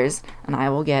downstairs and I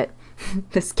will get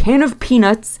this can of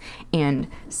peanuts and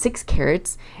 6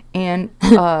 carrots and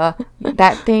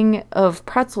that thing of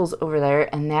pretzels over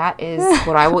there, and that is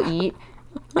what I will eat.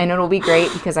 And it'll be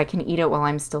great because I can eat it while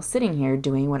I'm still sitting here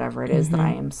doing whatever it is that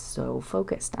I am so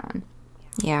focused on.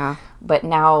 Yeah. But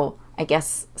now, I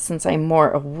guess, since I'm more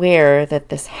aware that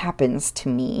this happens to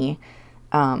me,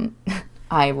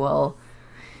 I will,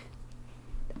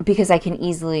 because I can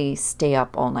easily stay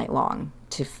up all night long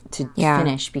to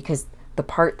finish, because the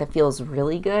part that feels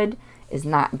really good is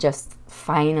not just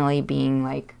finally being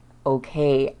like,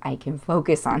 okay, I can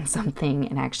focus on something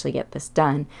and actually get this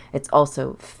done. It's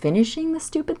also finishing the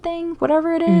stupid thing,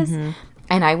 whatever it is.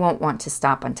 And I won't want to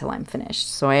stop until I'm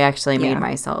finished. So I actually made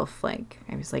myself I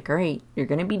was like, all right, you're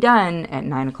going to be done at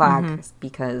 9 o'clock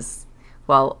because,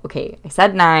 well, okay, I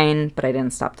said 9, but I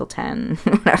didn't stop till 10,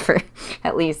 whatever.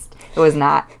 At least it was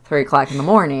not 3 o'clock in the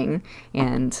morning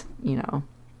and,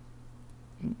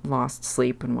 lost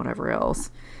sleep and whatever else.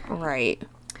 Right.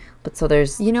 But so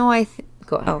there's...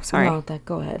 Go ahead. Oh, sorry. No,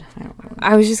 go ahead.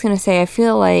 I was just going to say, I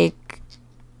feel like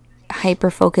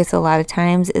hyperfocus a lot of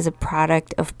times is a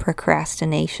product of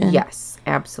procrastination. Yes,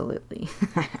 absolutely.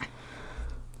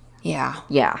 Yeah.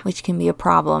 Yeah. Which can be a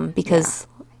problem because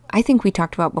I think we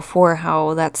talked about before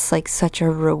how that's such a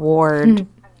reward.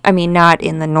 I mean, not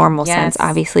in the normal sense,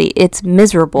 obviously. It's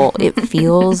miserable. It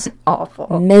feels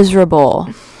awful. Miserable.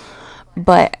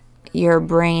 But your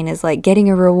brain is getting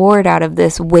a reward out of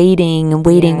this waiting,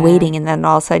 and then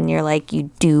all of a sudden you're you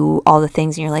do all the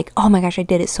things and you're like, oh my gosh, I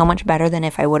did it so much better than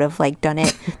if I would have done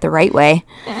it the right way.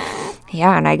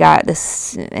 Yeah, and I got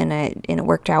this and it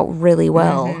worked out really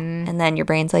well. And then your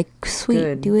brain's like, sweet,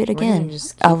 Good. Do it again.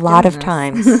 Just keep A lot of doing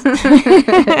times.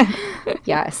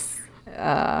 Yes.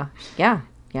 Yeah,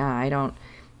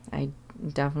 I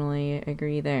definitely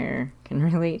agree there. Can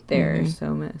relate there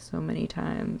so many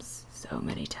times.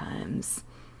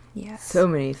 Yes. So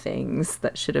many things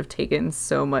that should have taken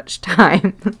so much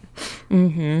time.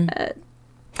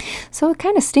 So it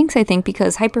kind of stinks, I think,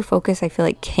 because hyperfocus, I feel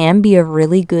can be a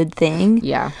really good thing.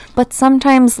 Yeah. But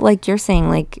sometimes, like you're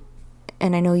saying,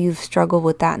 and I know you've struggled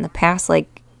with that in the past,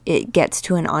 it gets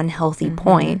to an unhealthy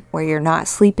point where you're not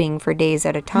sleeping for days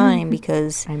at a time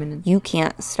because you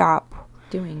can't stop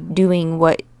doing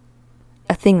what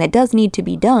a thing that does need to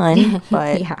be done,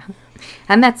 but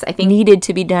and that's, I think, needed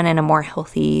to be done in a more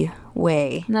healthy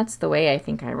way. And that's the way I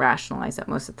think I rationalize it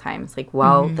most of the time. It's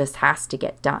well, this has to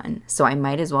get done, so I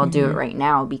might as well do it right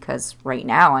now because right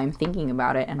now I'm thinking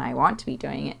about it and I want to be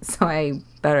doing it, so I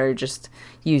better just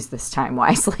use this time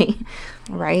wisely.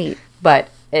 Right. But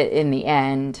in the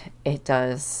end, it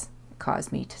does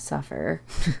cause me to suffer.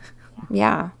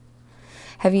 Yeah.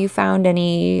 Have you found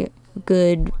any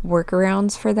good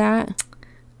workarounds for that?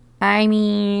 I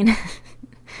mean...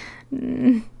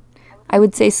 I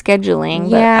would say scheduling,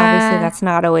 but obviously that's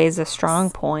not always a strong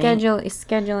point.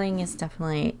 Scheduling is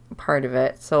definitely part of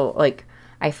it. So,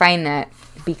 I find that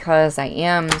because I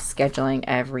am scheduling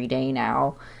every day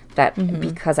now, that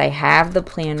because I have the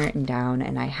plan written down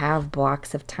and I have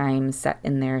blocks of time set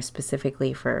in there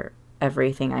specifically for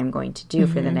everything I'm going to do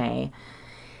for the day,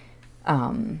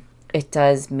 it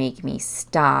does make me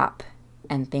stop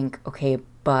and think, okay,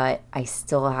 but I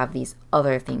still have these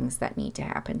other things that need to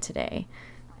happen today.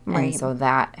 Right. And so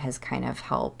that has kind of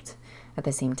helped. At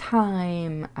the same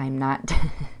time, I'm not,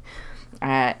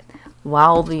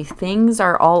 while the things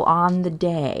are all on the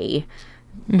day,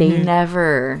 they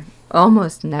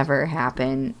almost never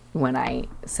happen when I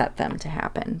set them to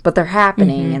happen. But they're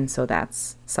happening, and so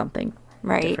that's something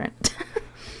different.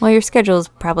 Well, your schedule is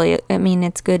probably, I mean,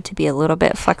 it's good to be a little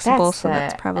bit flexible,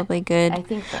 that's probably good. I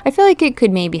think I feel like it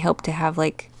could maybe help to have,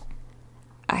 like,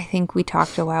 I think we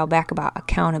talked a while back about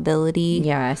accountability.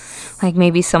 Yes. Like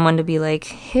maybe someone to be like,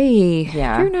 hey,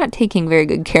 you're not taking very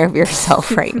good care of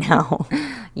yourself right now.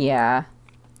 Yeah.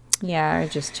 Yeah, or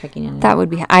just checking in. That would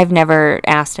be, I've never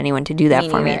asked anyone to do that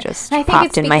for me. It just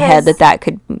popped in my head that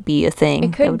could be a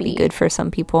thing. It would be good for some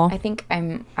people. I think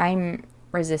I'm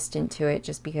resistant to it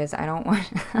just because I don't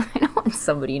want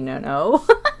somebody to know.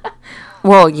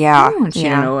 Well, yeah. I don't want you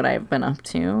to know what I've been up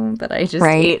to, that I just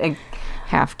ate a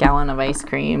half gallon of ice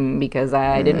cream because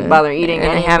I didn't bother eating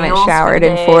and any I haven't meals showered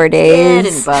today. in 4 days. Yeah, I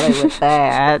didn't bother with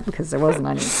that because there wasn't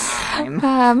any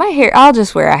time. My hair, I'll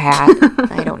just wear a hat.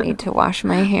 I don't need to wash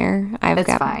my hair. I've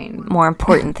got fine. more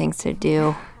important things to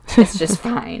do. It's just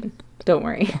fine. Don't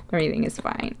worry. Everything is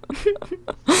fine.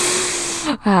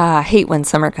 I hate when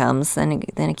summer comes. Then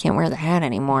I can't wear the hat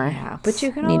anymore. Yeah, but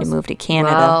you can need to move to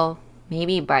Canada. Well,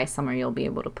 maybe by summer you'll be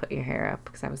able to put your hair up,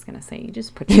 because I was going to say you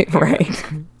just put your hair up.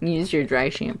 Use your dry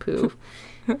shampoo.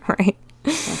 Right.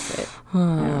 That's it.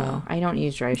 No, I don't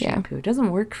use dry shampoo. It doesn't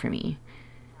work for me.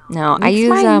 No, I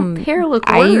use hair look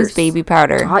worse. I use baby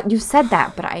powder. You said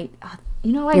that, but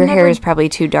your hair is probably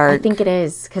too dark. I think it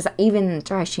is, because even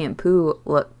dry shampoo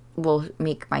will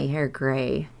make my hair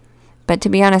gray. But to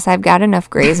be honest, I've got enough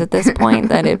grays at this point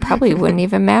that it probably wouldn't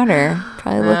even matter.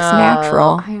 Probably looks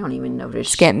natural. I don't even notice.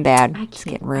 It's getting bad. It's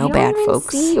getting real bad,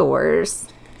 folks. I don't even see yours.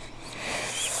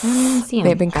 I don't even see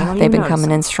them. They've been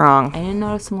coming in strong. I didn't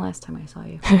notice them last time I saw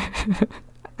you.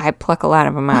 I pluck a lot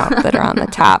of them out that are on the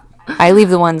top. I leave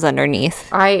the ones underneath.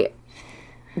 I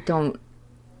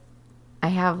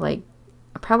have like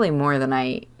probably more than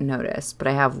I noticed, but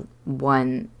I have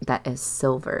one that is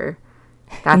silver.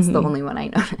 That's the only one I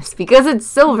noticed because it's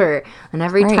silver, and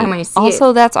every time I see it,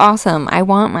 also that's awesome. I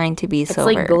want mine to be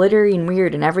silver. It's like glittery and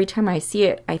weird, and every time I see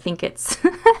it, I think it's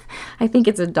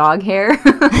a dog hair.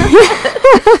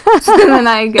 So then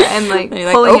I'm like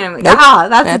pulling it. I'm like,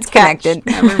 that's connected.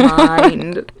 Never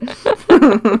mind.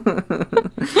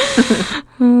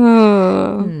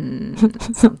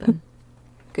 Something.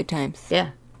 Good times. Yeah.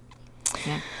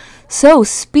 So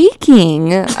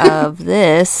speaking of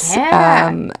this,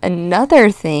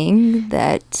 another thing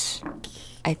that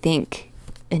I think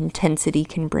intensity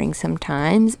can bring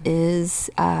sometimes is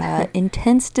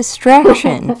intense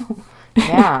distraction.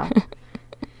 Yeah.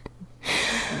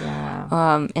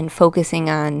 And focusing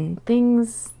on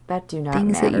things that do not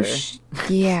matter.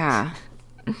 Yeah.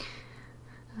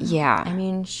 I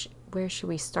mean, where should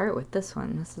we start with this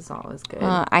one? This is always good.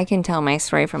 I can tell my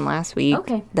story from last week.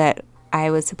 Okay. That I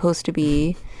was supposed to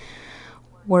be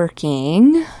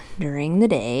working during the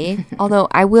day. Although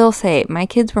I will say my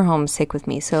kids were homesick with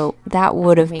me, so that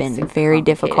would have been very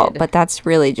difficult. But that's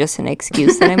really just an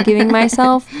excuse that I'm giving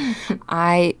myself.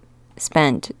 I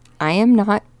am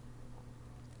not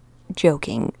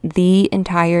joking, the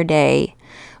entire day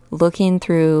looking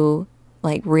through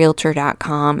like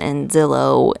Realtor.com and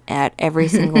Zillow at every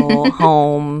single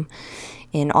home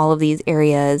in all of these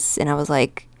areas. And I was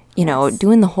like,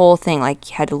 doing the whole thing.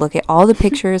 Like, you had to look at all the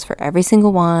pictures for every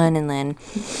single one and then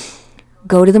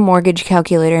go to the mortgage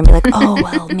calculator and be like, oh,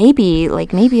 well, maybe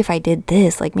if I did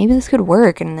this, like, maybe this could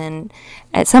work. And then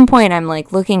at some point, I'm,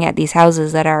 like, looking at these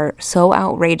houses that are so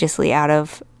outrageously out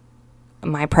of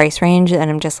my price range,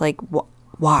 and I'm just like,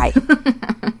 why?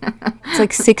 It's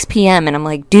like 6 p.m., and I'm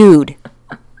like, dude,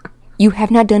 you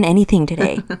have not done anything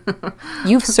today.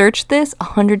 You've searched this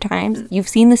 100 times. You've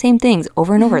seen the same things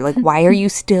over and over. Like, why are you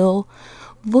still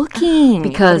looking?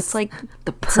 Because it's like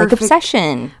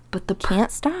obsession. But the can't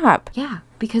stop. Yeah,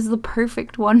 because the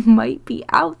perfect one might be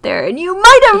out there, and you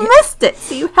might have missed it.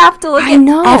 So you have to look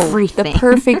at everything. The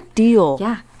perfect deal.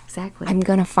 Yeah, exactly. I'm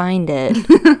gonna find it.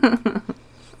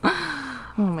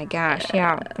 Oh my gosh,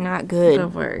 yeah, not good. The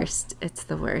worst. It's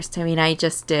the worst. I mean, I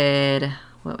just did.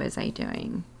 What was I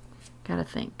doing? Gotta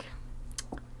think.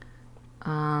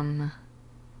 I'm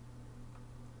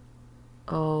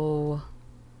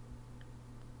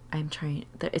trying.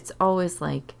 It's always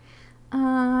like,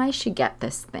 I should get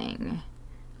this thing.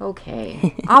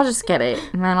 okay, I'll just get it.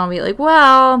 And then I'll be like,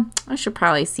 well, I should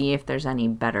probably see if there's any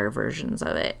better versions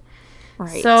of it.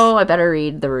 Right. So I better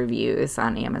read the reviews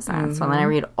on Amazon. So then I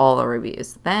read all the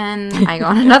reviews. Then I go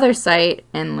on another site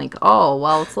and like, oh,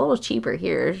 well, it's a little cheaper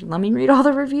here. Let me read all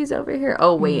the reviews over here.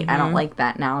 Oh, wait, I don't like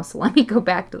that now. So let me go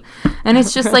back to... And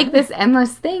it's just like this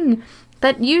endless thing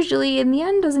that usually in the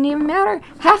end doesn't even matter.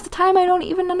 Half the time I don't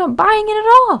even end up buying it at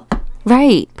all.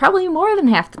 Right. Probably more than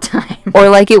half the time. Or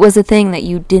like it was a thing that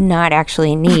you did not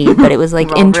actually need, but it was like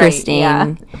Well, interesting.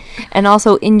 right, And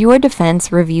also, in your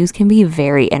defense, reviews can be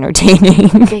very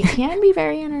entertaining. They can be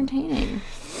very entertaining.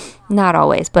 Not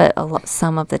always, but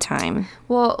some of the time.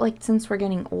 Well, like since we're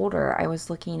getting older, I was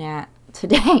looking at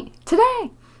today,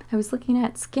 I was looking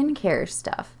at skincare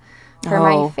stuff for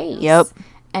my face. Yep.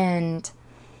 And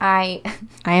I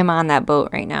am on that boat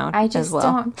right now just as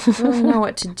well. don't really know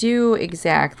what to do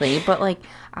exactly, but like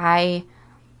I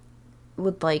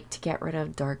would like to get rid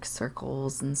of dark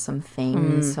circles and some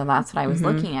things, so that's what I was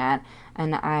looking at,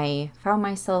 and I found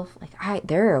myself like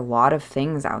there are a lot of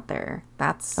things out there.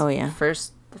 That's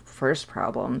first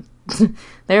problem.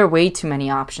 There are way too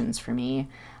many options for me.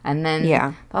 And then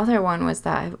the other one was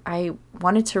that I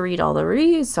wanted to read all the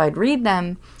reviews, so I'd read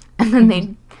them, and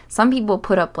then some people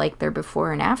put up like their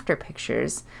before and after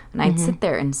pictures, and I'd sit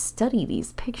there and study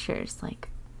these pictures like,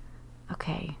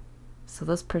 okay, so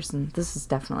this person, this is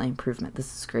definitely improvement.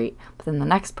 This is great. But then the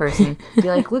next person would be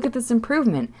like, look at this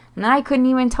improvement. And I couldn't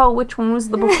even tell which one was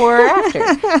the before or after.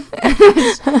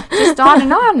 Just on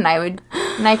and on.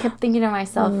 And I kept thinking to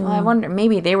myself, well, I wonder,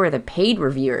 maybe they were the paid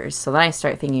reviewers. So then I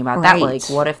start thinking about that, like,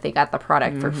 what if they got the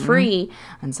product for free?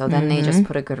 And so then they just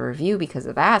put a good review because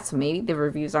of that. So maybe the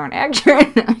reviews aren't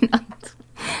accurate.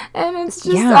 And it's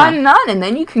just on and on. And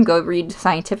then you can go read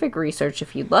scientific research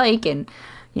if you'd like. And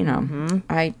you know,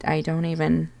 I don't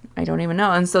even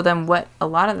know. And so then what, a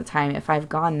lot of the time, if I've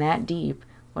gone that deep,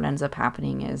 what ends up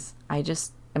happening is I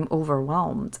just am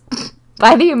overwhelmed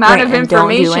by the amount of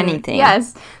information. Don't do anything.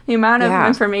 Yes, the amount of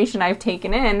information I've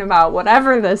taken in about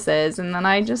whatever this is, and then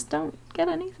I just don't get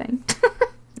anything.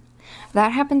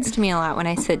 That happens to me a lot when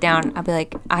I sit down. I'll be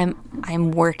like,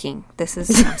 I'm working. I'm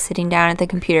sitting down at the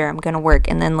computer. I'm going to work.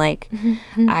 And then like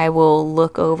I will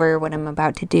look over what I'm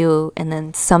about to do, and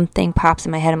then something pops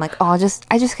in my head. I'm like, oh, I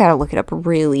just got to look it up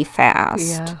really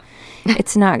fast. Yeah.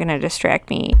 It's not going to distract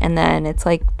me. And then it's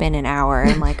like been an hour.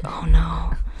 I'm like, oh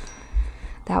no,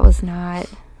 that was not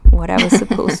what I was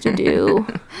supposed to do.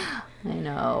 I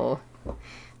know.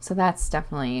 So that's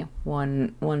definitely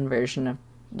one version of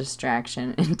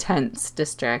distraction, intense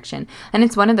distraction. And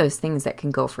it's one of those things that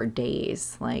can go for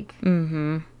days, like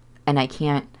and I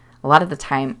can't, a lot of the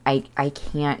time I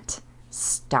can't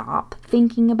stop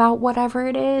thinking about whatever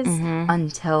it is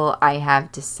until I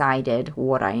have decided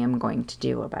what I am going to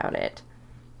do about it.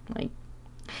 Like,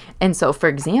 and so for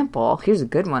example, here's a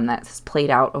good one that's played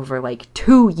out over like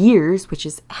 2 years, which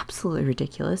is absolutely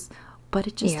ridiculous, but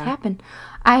it just happened.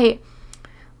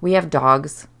 We have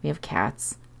dogs, we have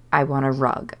cats. I want a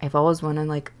rug. I've always wanted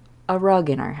like a rug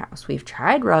in our house. We've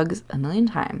tried rugs a million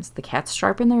times. The cats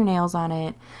sharpen their nails on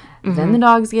it. Then the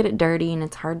dogs get it dirty and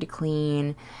it's hard to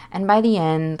clean. And by the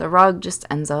end, the rug just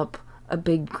ends up a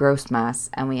big gross mess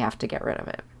and we have to get rid of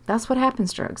it. That's what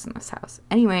happens to rugs in this house.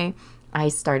 Anyway, I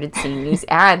started seeing these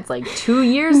ads like 2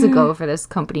 years ago for this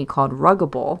company called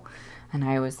Ruggable. And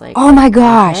I was like, oh my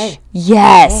gosh. Okay,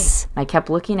 yes. okay. I kept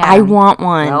looking at I them. want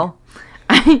one. Well,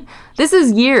 this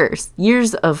is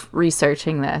years of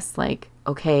researching this. Like,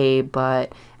 okay,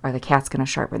 but are the cats going to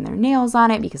sharpen their nails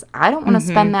on it? Because I don't want to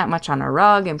spend that much on a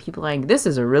rug. And people are like, this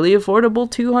is a really affordable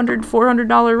 $200,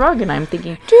 $400 rug. And I'm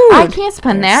thinking, dude, I can't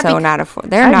spend that. So not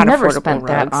affordable. They're not never affordable spent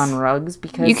rugs. that on rugs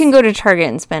because you can go to Target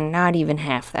and spend not even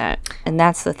half that. And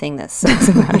that's the thing that sucks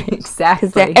about it. Exactly.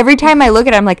 Because every time I look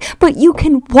at it, I'm like, but you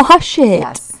can wash it.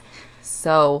 Yes.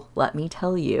 So let me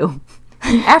tell you.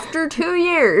 After 2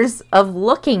 years of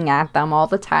looking at them all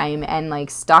the time and like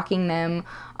stocking them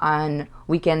on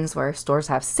weekends where stores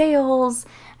have sales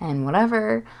and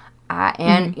whatever,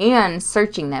 and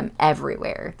searching them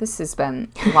everywhere. This has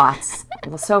been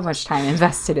so much time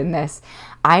invested in this.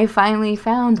 I finally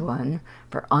found one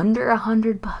for under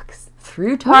 $100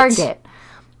 through Target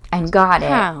and got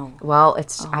it. Well,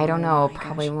 it's I don't know,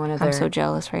 probably gosh. one of their. I'm so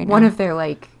jealous right now. One of their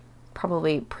like.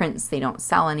 Probably prints they don't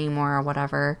sell anymore or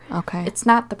whatever. Okay. It's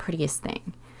not the prettiest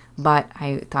thing. But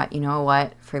I thought, you know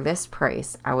what? For this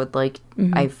price, I would like,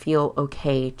 I feel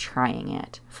okay trying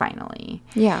it, finally.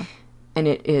 Yeah. And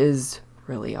it is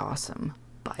really awesome,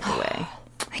 by the way.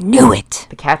 I knew it.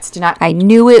 The cats do not I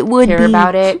knew it would care be.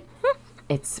 about it.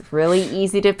 It's really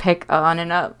easy to pick on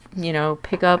and up,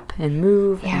 pick up and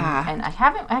move. Yeah. And I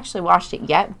haven't actually washed it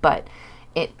yet, but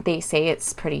they say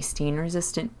it's pretty stain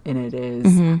resistant, and it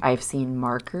is. I've seen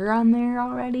marker on there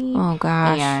already. Oh,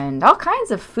 gosh. And all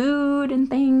kinds of food and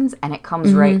things, and it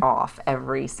comes right off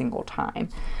every single time.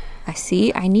 I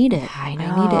see. I need it. I I need it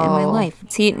in my know. life.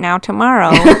 See, now tomorrow,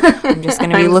 I'm just going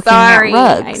to be I'm looking sorry.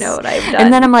 at rugs. I know what I've done.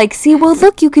 And then I'm like, see, well,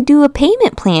 look, you could do a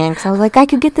payment plan. Because I was like, I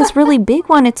could get this really big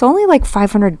one. It's only like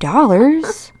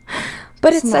 $500.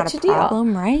 But it's not such a a deal.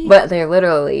 problem, right? But they're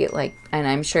literally like, and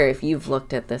I'm sure if you've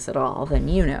looked at this at all, then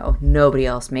you know nobody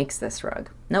else makes this rug.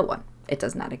 No one. It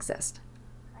does not exist.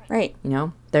 Right. You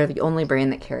know, they're the only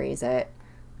brand that carries it.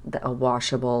 A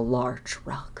washable large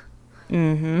rug.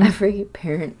 Mm-hmm. Every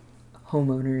parent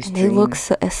homeowner's And dream.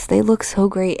 they look so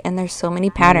great, and there's so many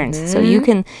patterns. So you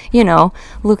can,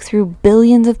 look through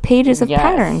billions of pages of Yes.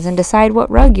 patterns and decide what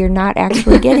rug you're not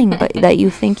actually getting, but that you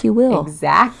think you will.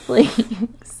 Exactly.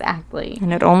 Exactly.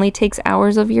 And it only takes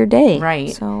hours of your day.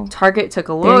 Right. So Target took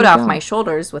a you load off go. my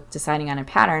shoulders with deciding on a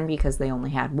pattern because they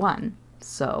only had one.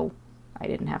 So I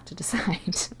didn't have to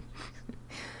decide.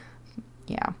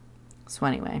 Yeah. So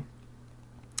anyway.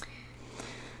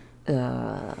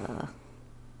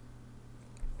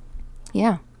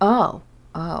 yeah. Oh.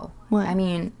 What? I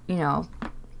mean,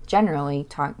 generally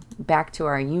talk back to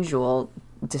our usual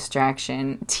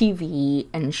distraction, TV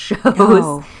and shows.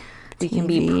 Oh, we can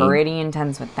be TV. pretty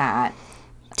intense with that.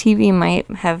 TV might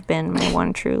have been my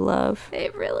one true love.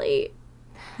 It really...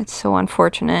 It's so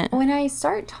unfortunate. When I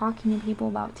start talking to people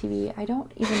about TV, I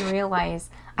don't even realize...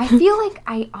 I feel like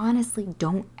I honestly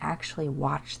don't actually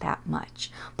watch that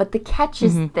much. But the catch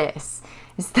is this,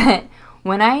 is that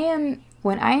when I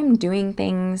am doing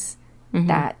things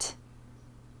that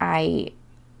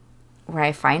where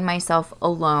I find myself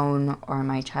alone or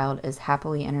my child is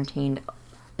happily entertained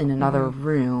in another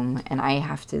room and I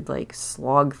have to like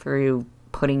slog through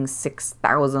putting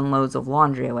 6,000 loads of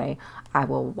laundry away, I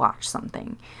will watch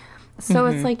something. So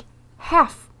it's like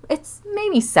it's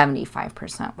maybe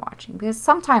 75% watching because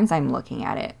sometimes I'm looking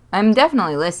at it. I'm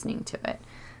definitely listening to it.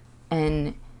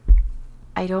 And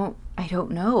I don't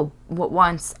know what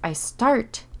once I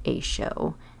start a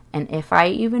show and if I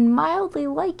even mildly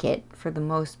like it for the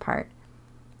most part,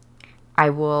 I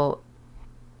will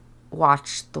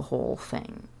watch the whole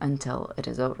thing until it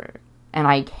is over. And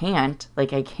I can't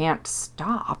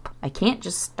stop. I can't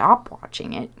just stop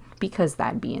watching it because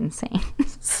that'd be insane.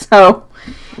 So,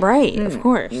 Right, of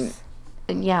course.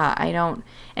 yeah, I don't.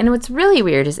 And what's really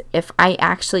weird is if I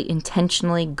actually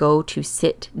intentionally go to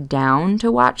sit down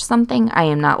to watch something, I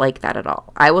am not like that at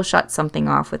all. I will shut something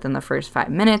off within the first 5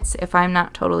 minutes if I'm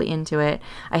not totally into it.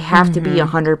 I have to be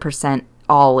 100%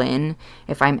 all in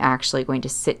if I'm actually going to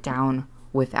sit down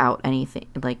without anything,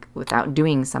 like without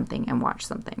doing something and watch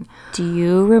something. Do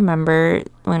you remember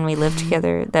when we lived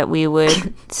together that we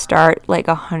would start like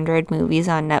 100 movies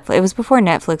on Netflix? It was before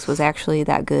Netflix was actually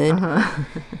that good.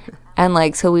 And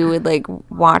like, so we would like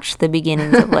watch the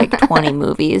beginnings of like 20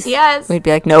 movies. Yes. We'd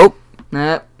be like, nope.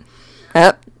 Nope.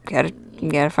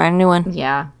 Gotta find a new one.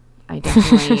 Yeah, I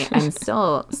definitely, I'm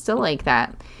still like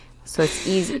that. So it's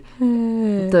easy.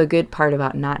 The good part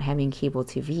about not having cable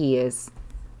TV is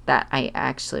that I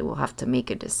actually will have to make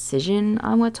a decision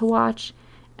on what to watch.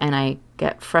 And I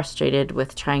get frustrated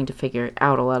with trying to figure it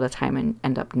out a lot of time and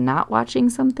end up not watching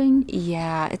something.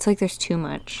 Yeah, it's like there's too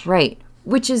much. Right.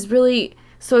 Which is really,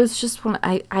 so it's just when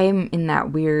I am in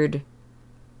that weird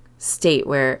state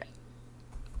where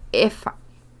if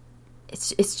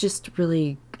it's just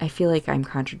really, I feel like I'm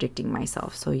contradicting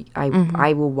myself. So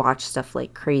I will watch stuff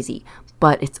like crazy,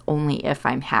 but it's only if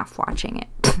I'm half watching it.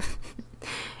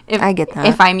 I get that.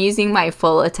 If I'm using my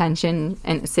full attention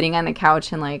and sitting on the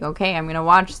couch and like, okay, I'm going to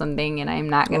watch something and I'm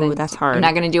not going to, that's hard. I'm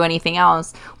not going to do anything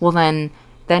else. Well, then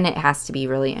it has to be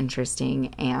really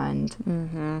interesting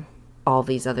and all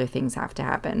these other things have to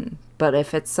happen. But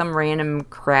if it's some random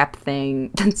crap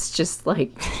thing that's just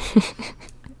like,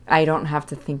 I don't have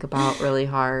to think about really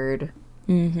hard,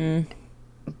 then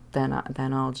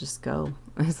I'll just go.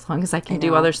 As long as I can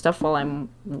do other stuff while I'm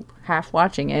half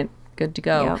watching it, good to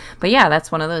go. Yep. But yeah,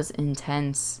 that's one of those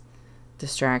intense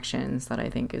distractions that I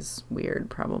think is weird,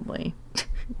 probably.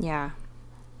 Yeah.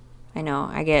 I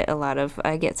know. I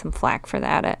get some flack for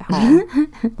that at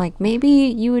home. Like, maybe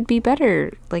you would be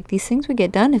better. Like, these things would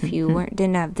get done if you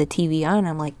didn't have the TV on.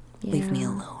 I'm like, leave me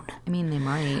alone. I mean, they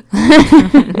might.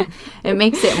 It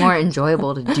makes it more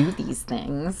enjoyable to do these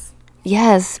things.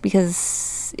 Yes,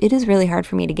 because it is really hard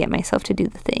for me to get myself to do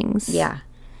the things. Yeah.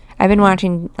 I've been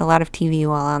watching a lot of TV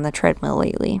while on the treadmill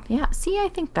lately. Yeah. See, I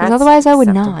think Because that's otherwise I would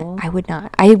acceptable. not. I would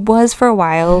not. I was for a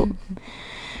while.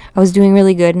 I was doing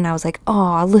really good, and I was like,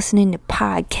 oh, listening to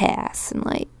podcasts and,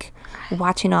 like,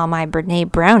 watching all my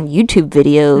Brene Brown YouTube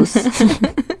videos.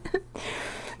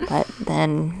 But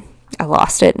then I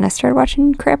lost it and I started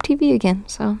watching crap TV again.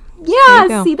 So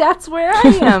Yeah, see, that's where I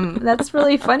am. That's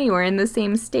really funny. We're in the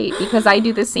same state because I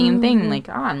do the same thing. Like,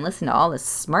 I'm listening to all this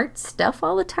smart stuff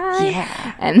all the time.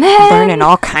 Yeah. And then learning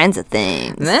all kinds of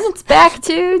things. then it's back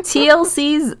to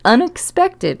TLC's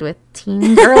Unexpected with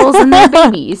teen girls and their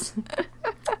babies.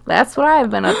 That's what I've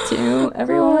been up to,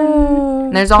 everyone.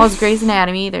 And there's always Grey's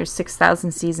Anatomy. There's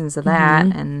 6,000 seasons of that,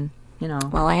 and you know.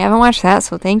 Well, I haven't watched that,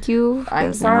 so thank you.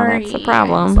 I'm sorry. That's a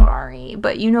problem. I'm sorry.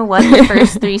 But you know what? The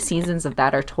first 3 seasons of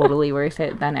that are totally worth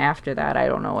it. Then after that, I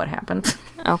don't know what happened.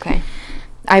 Okay.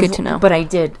 Good to know. But I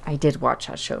did watch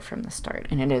that show from the start,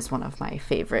 and it is one of my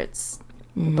favorites.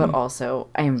 But also,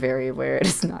 I am very aware it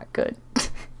is not good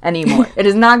anymore. It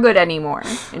is not good anymore.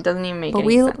 It doesn't even make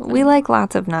any sense. We like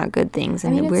lots of not good things,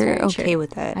 and I mean, it's we're very okay true.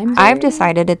 with that. I'm I've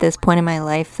decided at this point in my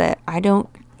life that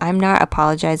I'm not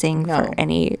apologizing No. for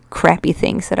any crappy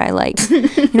things that I like.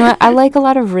 You know what? I like a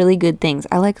lot of really good things.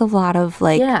 I like a lot of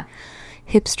like Yeah.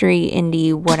 hipstery,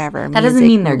 indie, whatever. That doesn't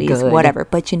mean they're good. Whatever.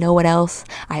 But you know what else?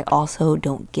 I also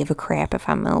don't give a crap if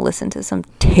I'm going to listen to some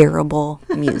terrible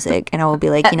music. And I will be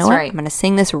like, you know That's what? right. I'm going to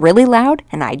sing this really loud,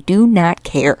 and I do not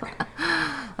care.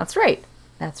 That's right.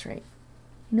 That's right.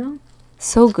 No.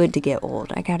 So good to get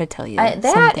old. I got to tell you.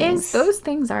 Those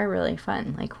things are really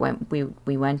fun. Like when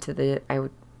we went to I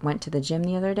went to the gym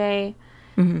the other day,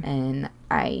 and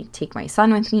I take my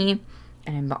son with me,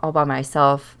 and I'm all by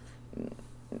myself.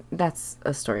 That's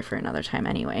a story for another time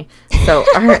anyway. So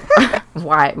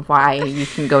why you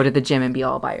can go to the gym and be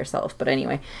all by yourself. But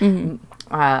anyway,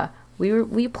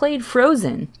 we played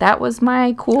Frozen. That was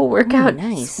my cool workout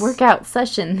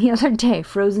session the other day.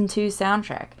 Frozen 2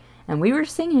 soundtrack. And we were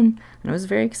singing, and it was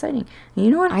very exciting. And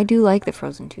you know what? I do like the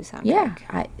Frozen 2 soundtrack.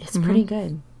 Yeah, it's pretty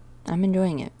good. I'm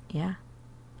enjoying it. Yeah,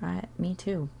 me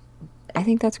too. I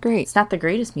think that's great. It's not the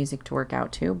greatest music to work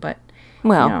out to, but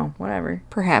Well, you know, whatever.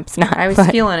 perhaps not. I was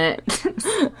but feeling it.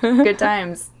 Good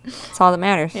times. It's all that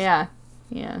matters. Yeah.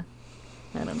 I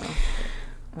don't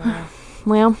know.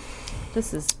 Well,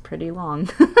 This is pretty long.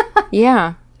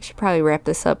 yeah. I should probably wrap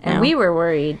this up now. And we were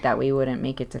worried that we wouldn't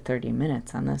make it to 30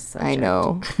 minutes on this subject. I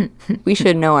know. We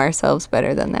should know ourselves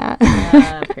better than that.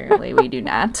 Apparently we do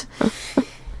not.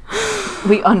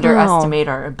 We underestimate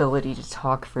our ability to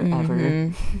talk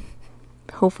forever.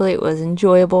 Hopefully it was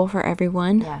enjoyable for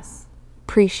everyone. Yes.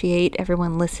 Appreciate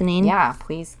everyone listening. Yeah,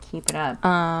 please keep it up.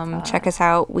 Check us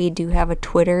out. We do have a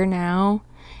Twitter now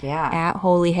Yeah. at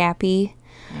Holy Happy.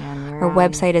 And Our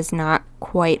website is not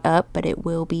quite up, but it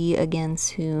will be again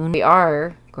soon. We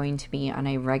are going to be on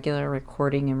a regular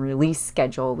recording and release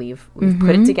schedule. We've put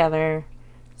it together.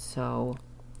 So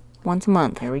Once a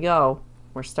month. here we go.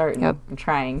 We're starting. Yep. I'm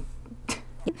trying.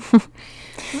 All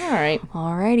right.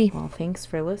 Alrighty. Well, thanks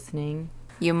for listening.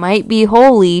 You might be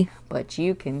holy. But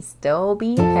you can still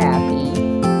be happy.